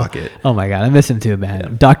too, red Blue. rocket. Oh, my God. I miss him too,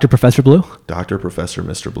 man. Dr. Professor Blue? Dr. Professor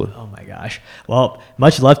Mr. Blue. Oh my gosh. Well,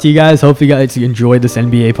 much love to you guys. Hope you guys enjoyed this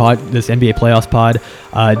NBA playoffs pod.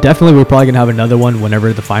 Definitely, we're probably gonna have another one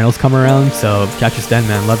whenever the finals come around. So catch us then,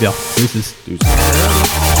 man. Love y'all. Deuces. Dude.